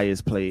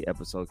highest played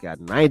episode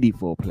got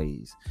 94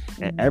 plays.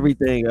 And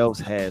everything else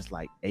has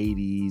like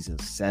 80s and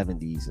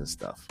 70s and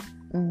stuff.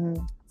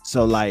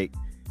 So like,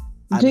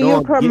 do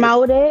you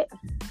promote it?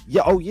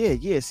 Yeah. Oh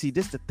yeah. See,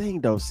 this the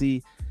thing though.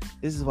 See,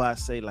 this is why I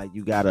say, like,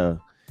 you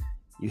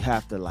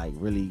have to like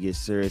really get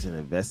serious and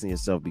invest in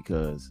yourself,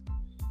 because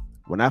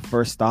when I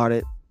first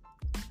started,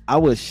 I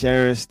was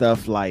sharing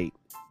stuff like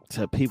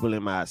to people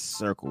in my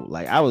circle.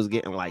 Like I was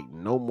getting like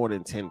no more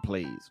than 10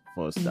 plays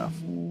for stuff,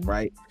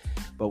 right?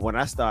 But when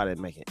I started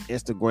making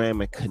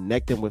Instagram and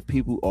connecting with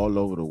people all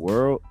over the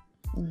world,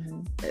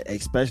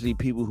 especially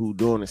people who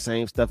doing the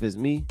same stuff as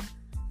me,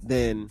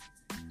 then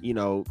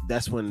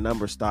that's when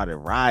numbers started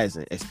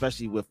rising,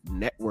 especially with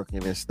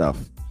networking and stuff.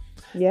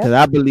 Yeah, because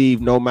I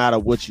believe no matter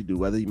what you do,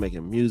 whether you're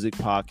making music,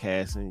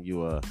 podcasting,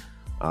 you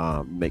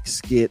make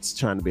skits,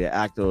 trying to be an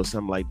actor or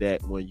something like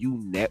that, when you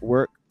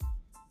network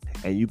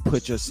and you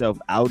put yourself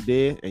out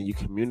there and you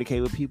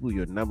communicate with people,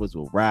 your numbers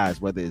will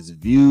rise, whether it's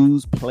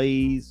views,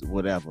 plays,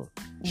 whatever,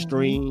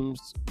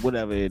 streams,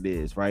 whatever it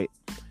is, right?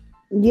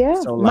 Yeah.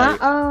 So like,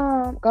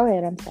 go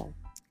ahead. I'm sorry.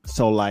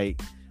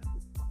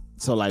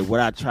 So like what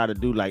I try to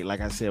do,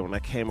 like I said, when I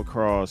came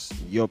across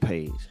your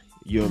page,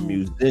 you're a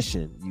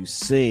musician, you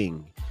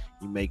sing,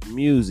 you make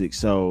music.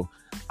 So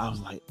I was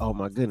like, oh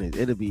my goodness,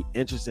 it'll be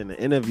interesting to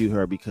interview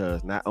her,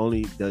 because not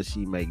only does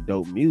she make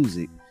dope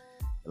music,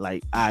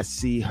 like I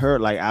see her,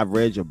 like I've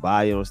read your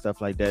bio and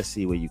stuff like that,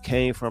 see where you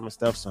came from and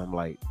stuff. So I'm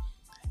like,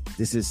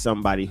 this is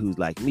somebody who's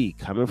like me,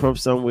 coming from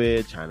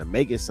somewhere, trying to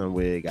make it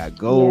somewhere, got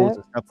goals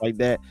and stuff like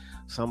that.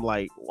 So I'm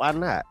like, why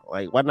not?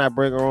 Like, why not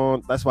bring her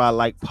on? That's why I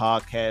like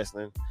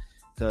podcasting,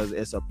 because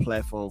it's a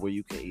platform where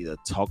you can either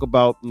talk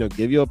about,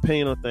 give your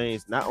opinion on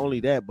things. Not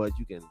only that, but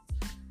you can,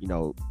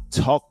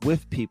 talk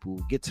with people,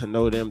 get to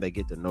know them, they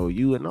get to know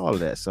you and all of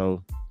that.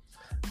 So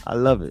I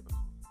love it.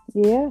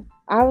 Yeah.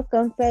 I was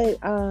gonna say,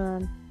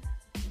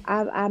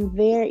 I'm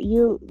very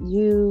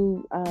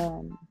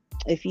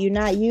if you're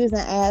not using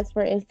ads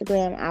for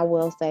Instagram, I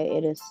will say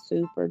it is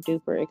super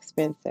duper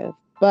expensive.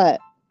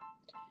 But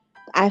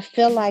I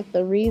feel like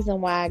the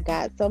reason why I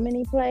got so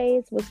many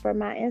plays was for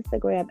my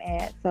Instagram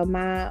ad. So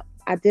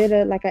I did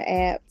an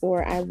ad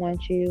for I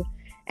Want You,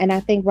 and I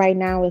think right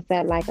now it's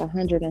at like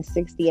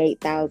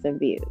 168,000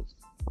 views,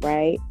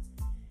 right?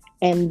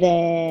 And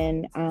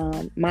then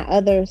my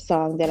other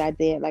song that I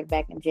did like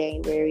back in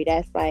January,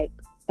 that's like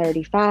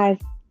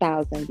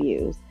 35,000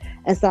 views.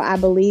 And so I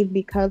believe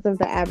because of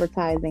the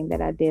advertising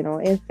that I did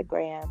on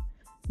Instagram,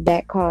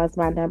 that caused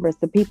my numbers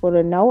to people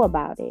to know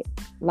about it.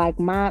 Like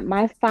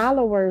my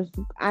followers,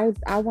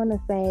 I want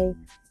to say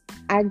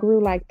I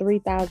grew like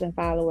 3,000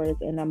 followers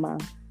in a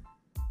month.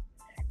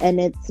 And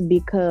it's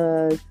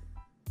because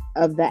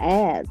of the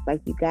ads.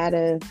 Like you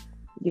gotta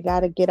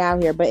get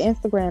out here. But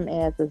Instagram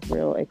ads is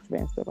real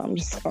expensive. I'm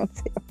just gonna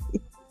tell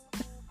you.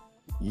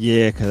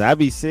 Yeah, because I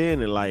be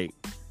seeing it like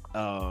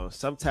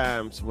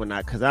sometimes when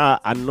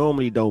I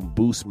normally don't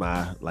boost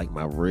my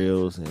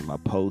reels and my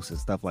posts and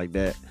stuff like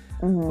that.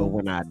 But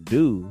when I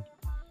do,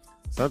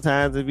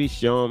 sometimes it be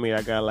showing me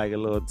I got like a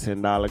little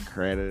 $10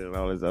 credit and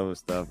all this other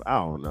stuff. I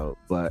don't know.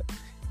 But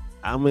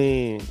I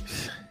mean,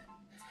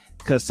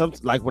 because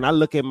like when I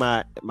look at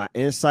my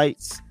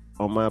insights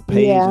on my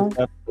page and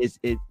stuff,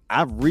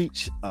 I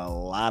reach a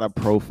lot of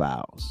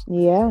profiles.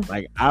 Yeah.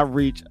 Like I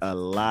reach a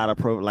lot of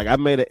profiles. Like I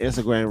made an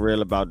Instagram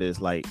reel about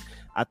this. Like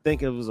I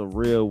think it was a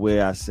reel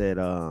where I said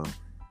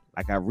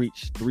like I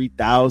reached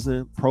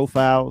 3,000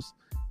 profiles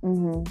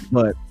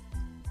but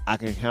I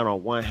can count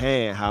on one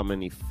hand how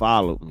many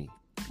followed me.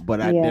 But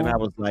then I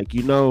was like,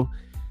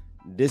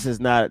 that's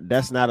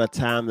not a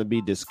time to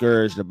be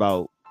discouraged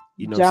about,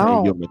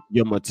 saying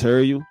your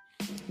material.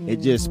 It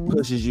just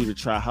pushes you to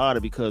try harder,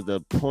 because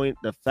the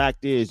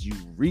fact is you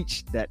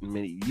reach that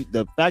many.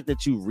 The fact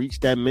that you reach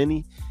that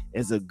many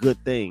is a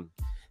good thing,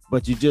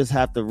 but you just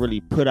have to really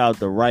put out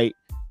the right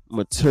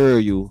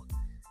material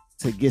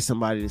to get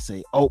somebody to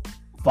say, "Oh,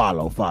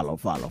 follow,"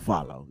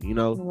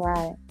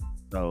 Right.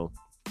 So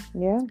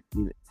yeah.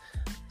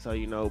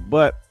 So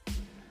but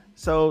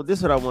so this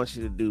is what I want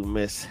you to do,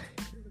 Miss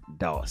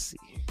Dossi.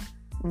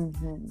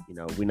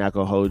 We're not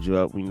gonna hold you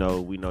up. We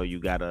know you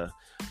gotta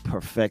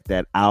perfect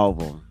that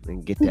album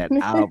and get that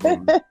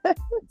album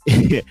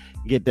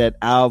get that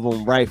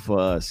album right for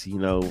us,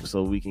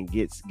 so we can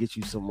get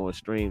you some more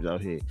streams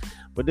out here.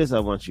 But this I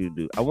want you to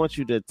do. I want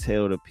you to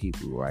tell the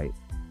people, right,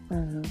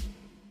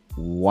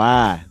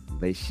 why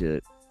they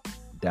should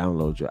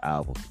download your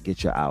album,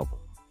 get your album.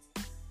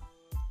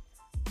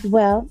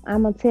 Well,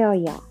 I'm gonna tell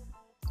y'all,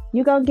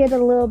 you're gonna get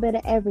a little bit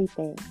of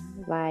everything,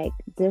 like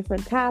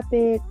different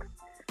topics,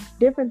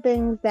 different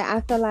things that I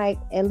feel like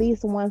at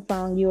least one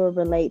song you will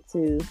relate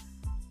to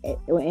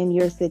in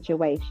your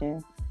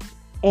situation.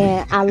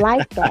 And I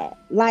like that.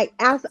 Like,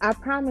 I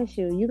promise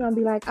you, you're going to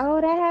be like, oh,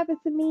 that happened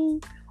to me.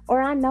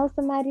 Or I know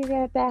somebody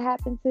that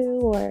happened to.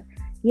 Or,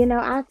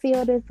 I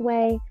feel this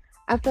way.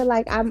 I feel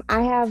like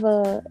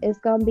it's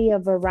going to be a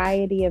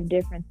variety of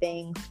different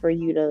things for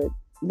you to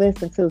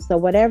listen to. So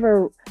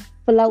whatever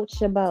floats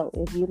your boat.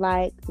 If you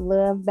like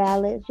love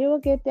ballads, you'll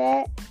get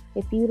that.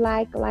 If you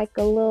like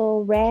a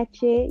little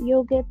ratchet,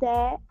 you'll get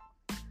that.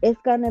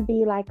 It's gonna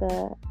be like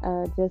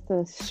just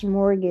a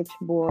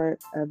smorgasbord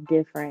of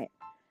different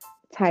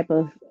type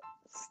of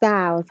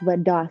styles,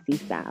 but Dossi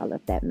style,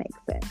 if that makes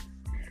sense.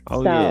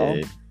 Oh, so,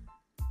 yeah.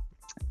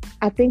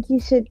 I think you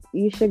should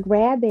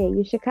grab it.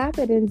 You should cop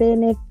it, and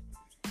then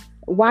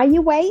while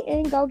you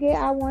waiting, go get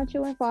 "I Want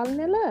You" and "Falling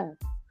in Love."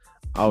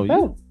 Oh,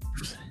 boom.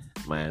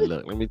 Man,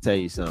 look, let me tell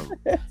you something.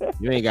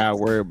 You ain't gotta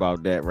worry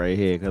about that right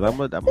here, because I'm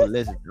gonna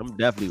listen. I'm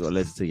definitely gonna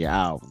listen to your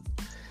album.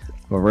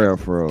 For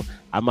real.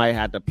 I might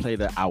have to play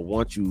the "I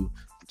Want You"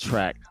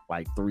 track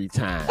like 3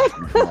 times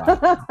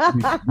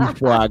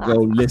before I go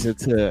listen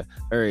to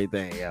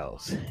everything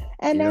else.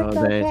 And that's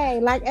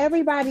okay. Like,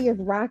 everybody is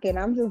rocking.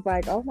 I'm just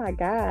like, oh my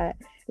God.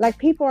 Like,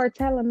 people are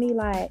telling me,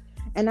 like,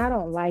 and I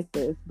don't like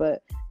this,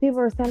 but people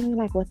are telling me,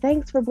 like, well,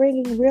 thanks for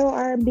bringing real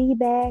R&B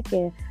back.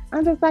 And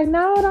I'm just like,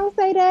 no, don't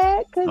say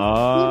that. Cause,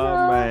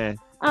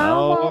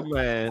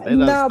 man. They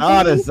done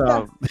started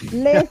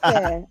something.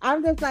 Listen,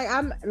 I'm just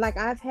like,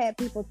 I've had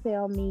people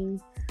tell me,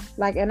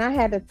 like, and I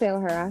had to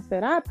tell her, I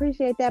said, I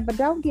appreciate that, but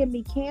don't get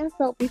me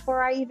canceled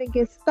before I even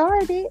get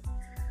started.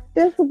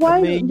 This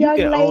one young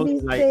lady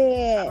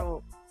said,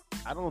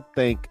 I don't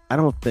think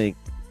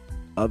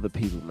other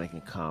people making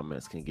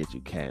comments can get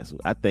you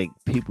canceled. I think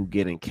people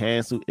getting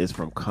canceled is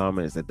from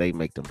comments that they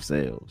make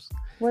themselves.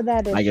 Well,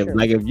 that is true.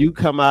 If you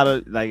come out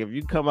the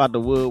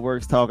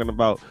woodworks talking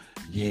about,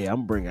 yeah,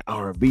 I'm bringing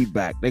R&B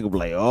back, they gonna be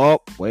like,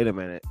 oh, wait a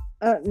minute.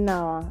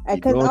 No,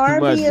 because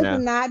R&B is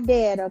not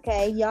dead.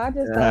 Okay, y'all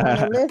just don't want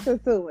to listen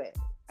to it,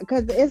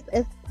 because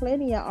it's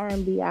plenty of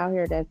R&B out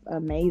here that's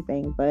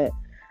amazing, but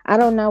I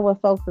don't know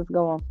what folks is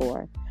going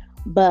for.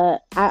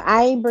 But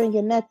I ain't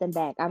bringing nothing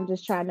back. I'm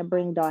just trying to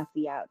bring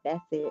Dossi out.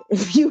 That's it.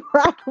 If you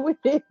rock with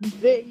it,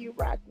 then you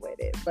rock with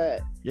it.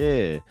 But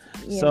yeah.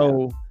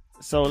 So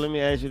let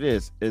me ask you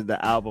this: is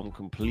the album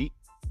complete?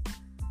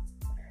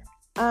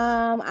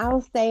 I'll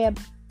say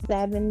about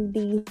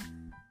 70.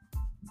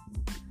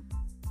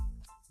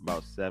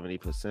 About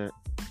 70%.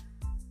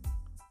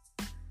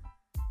 You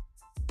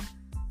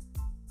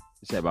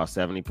said about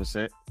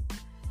 70%.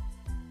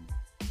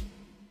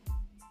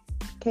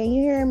 Can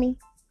you hear me?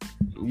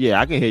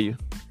 Yeah, I can hear you.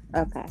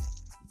 Okay.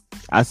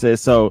 I said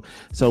so.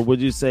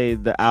 Would you say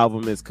the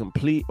album is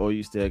complete, or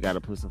you still got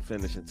to put some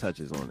finishing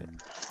touches on it?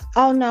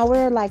 Oh no,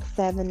 we're like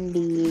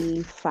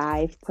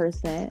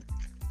 75%.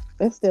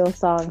 There's still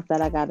songs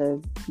that I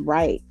gotta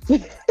write,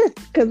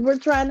 because we're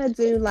trying to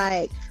do,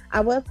 like, I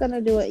was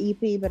gonna do an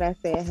EP, but I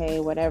said, hey,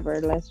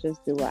 whatever, let's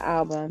just do an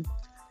album.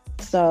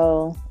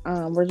 So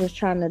we're just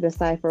trying to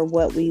decipher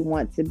what we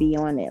want to be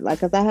on it.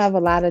 Like, because I have a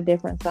lot of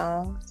different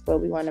songs, but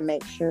we want to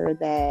make sure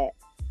that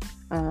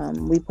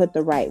we put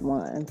the right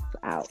ones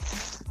out.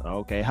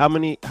 Okay. How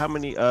many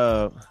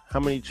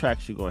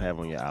tracks you gonna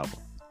have on your album?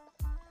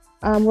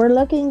 We're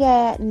looking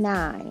at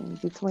 9,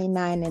 between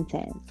 9 and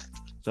 10.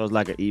 So it's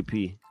like an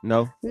EP?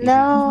 No,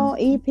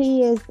 EP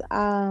is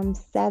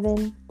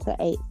 7 to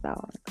 8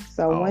 songs.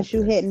 So once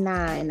you hit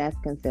 9, that's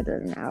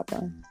considered an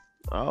album.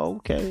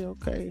 Okay.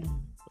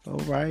 All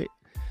right.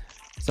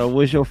 So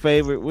what's your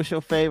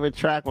favorite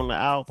track on the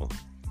album?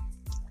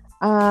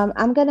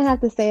 I'm gonna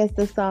have to say it's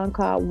the song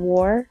called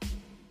War.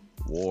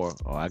 Oh,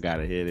 I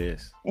gotta hear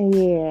this.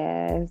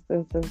 Yes,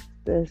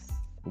 this.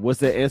 What's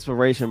the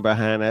inspiration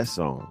behind that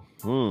song?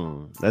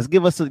 Let's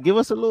give us a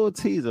little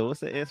teaser. What's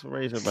the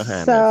inspiration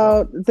behind that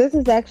song? So this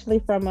is actually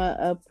from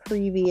a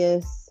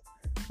previous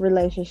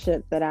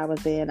relationship that I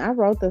was in. I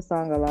wrote this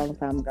song a long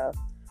time ago.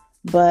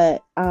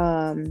 But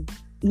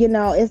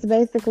it's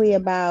basically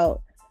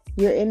about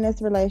you're in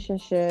this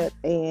relationship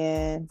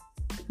and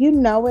you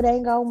know it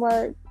ain't gonna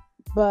work,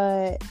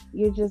 but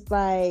you're just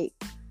like,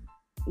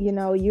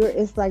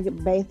 it's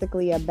like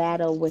basically a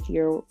battle with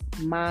your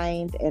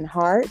mind and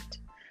heart.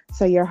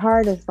 So your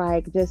heart is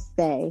like, just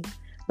stay.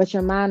 But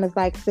your mind is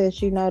like, sis,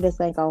 this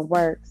ain't gonna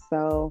work.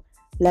 So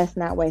let's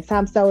not waste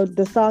time. So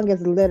the song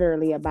is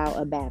literally about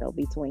a battle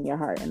between your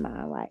heart and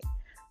mind. Like,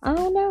 I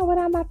don't know what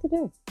I'm about to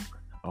do.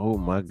 Oh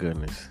my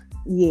goodness.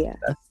 Yeah.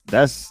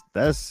 That's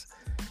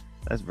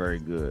very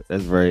good.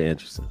 That's very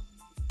interesting.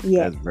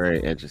 Yeah. That's very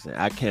interesting.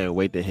 I can't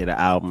wait to hear the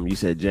album. You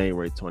said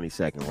January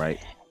 22nd, right?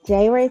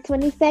 January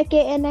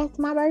 22nd, and that's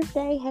my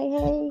birthday.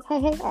 Hey.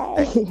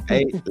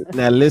 Hey,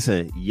 now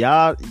listen,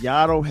 y'all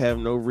don't have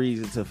no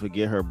reason to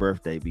forget her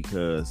birthday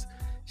because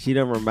she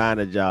done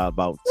reminded y'all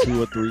about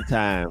 2 or 3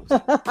 times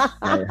that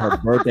her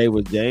birthday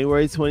was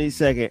January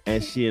 22nd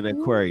and she an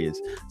Aquarius.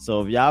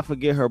 So if y'all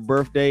forget her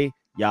birthday,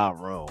 y'all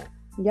wrong.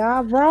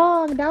 Y'all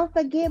wrong. Don't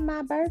forget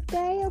my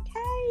birthday,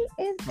 okay?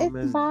 It's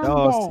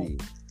Dossi.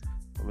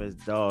 Miss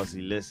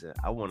Dossi, listen,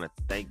 I want to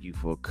thank you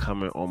for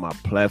coming on my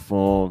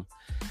platform.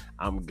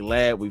 I'm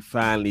glad we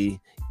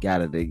finally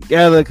got it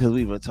together because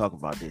we've been talking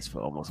about this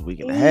for almost a week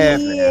and a half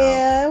now.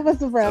 Yeah, it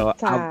was a rough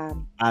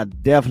time. I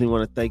definitely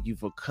want to thank you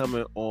for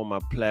coming on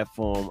my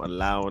platform,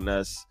 allowing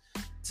us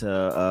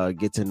to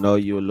get to know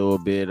you a little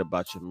bit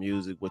about your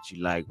music, what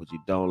you like, what you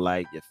don't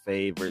like, your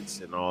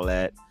favorites and all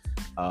that.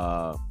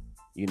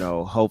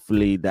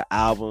 Hopefully when the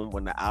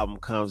album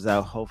comes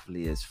out,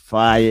 hopefully it's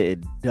fire.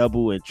 It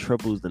double and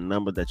triples the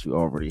number that you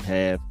already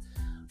have.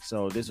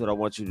 So this is what I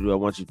want you to do. I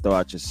want you to throw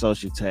out your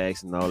social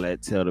tags and all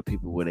that. Tell the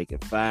people where they can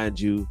find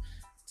you.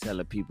 Tell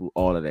the people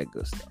all of that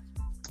good stuff.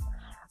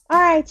 All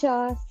right,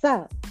 y'all.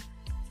 So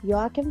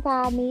y'all can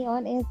find me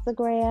on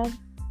Instagram,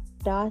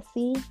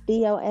 Dossi,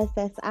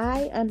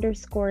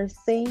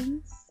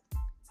 DOSSI_sings,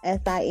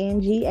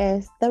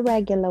 SINGS, the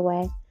regular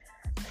way.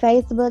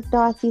 Facebook,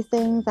 Dossi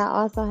Sings. I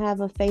also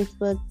have a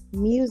Facebook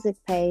music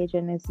page,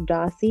 and it's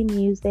Dossi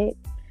Music.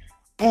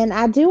 And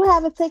I do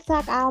have a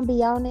TikTok. I don't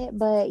be on it,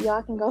 but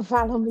y'all can go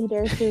follow me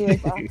there too.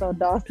 It's also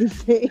Dossi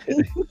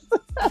Sings.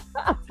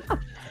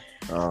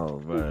 Oh,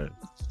 man.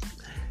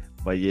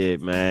 But yeah,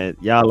 man,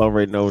 y'all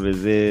already know what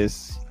it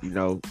is.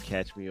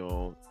 Catch me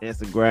on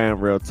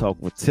Instagram, Real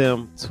Talk with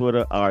Tim,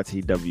 Twitter,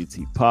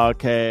 RTWT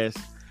Podcast,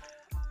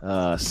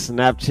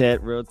 Snapchat,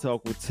 Real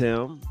Talk with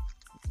Tim.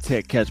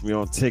 Catch me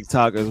on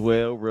TikTok as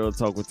well, Real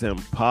Talk with Tim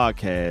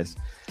Podcast.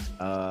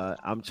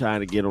 I'm trying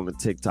to get on the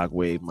TikTok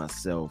wave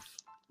myself,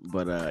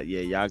 but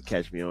y'all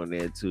catch me on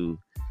there too.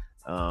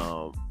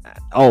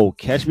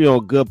 Catch me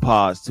on Good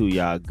Pods too,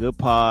 y'all. Good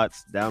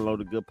Pods, download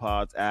the Good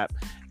Pods app.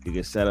 You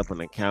can set up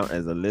an account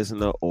as a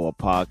listener or a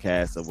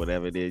podcast or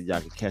whatever it is. Y'all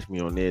can catch me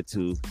on there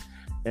too.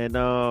 And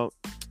I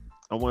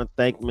want to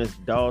thank Miss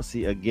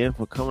Dossi again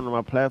for coming to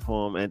my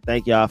platform, and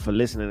thank y'all for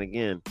listening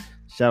again.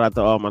 Shout out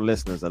to all my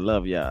listeners. I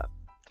love y'all.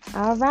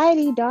 All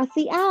righty,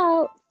 Dossi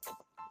out.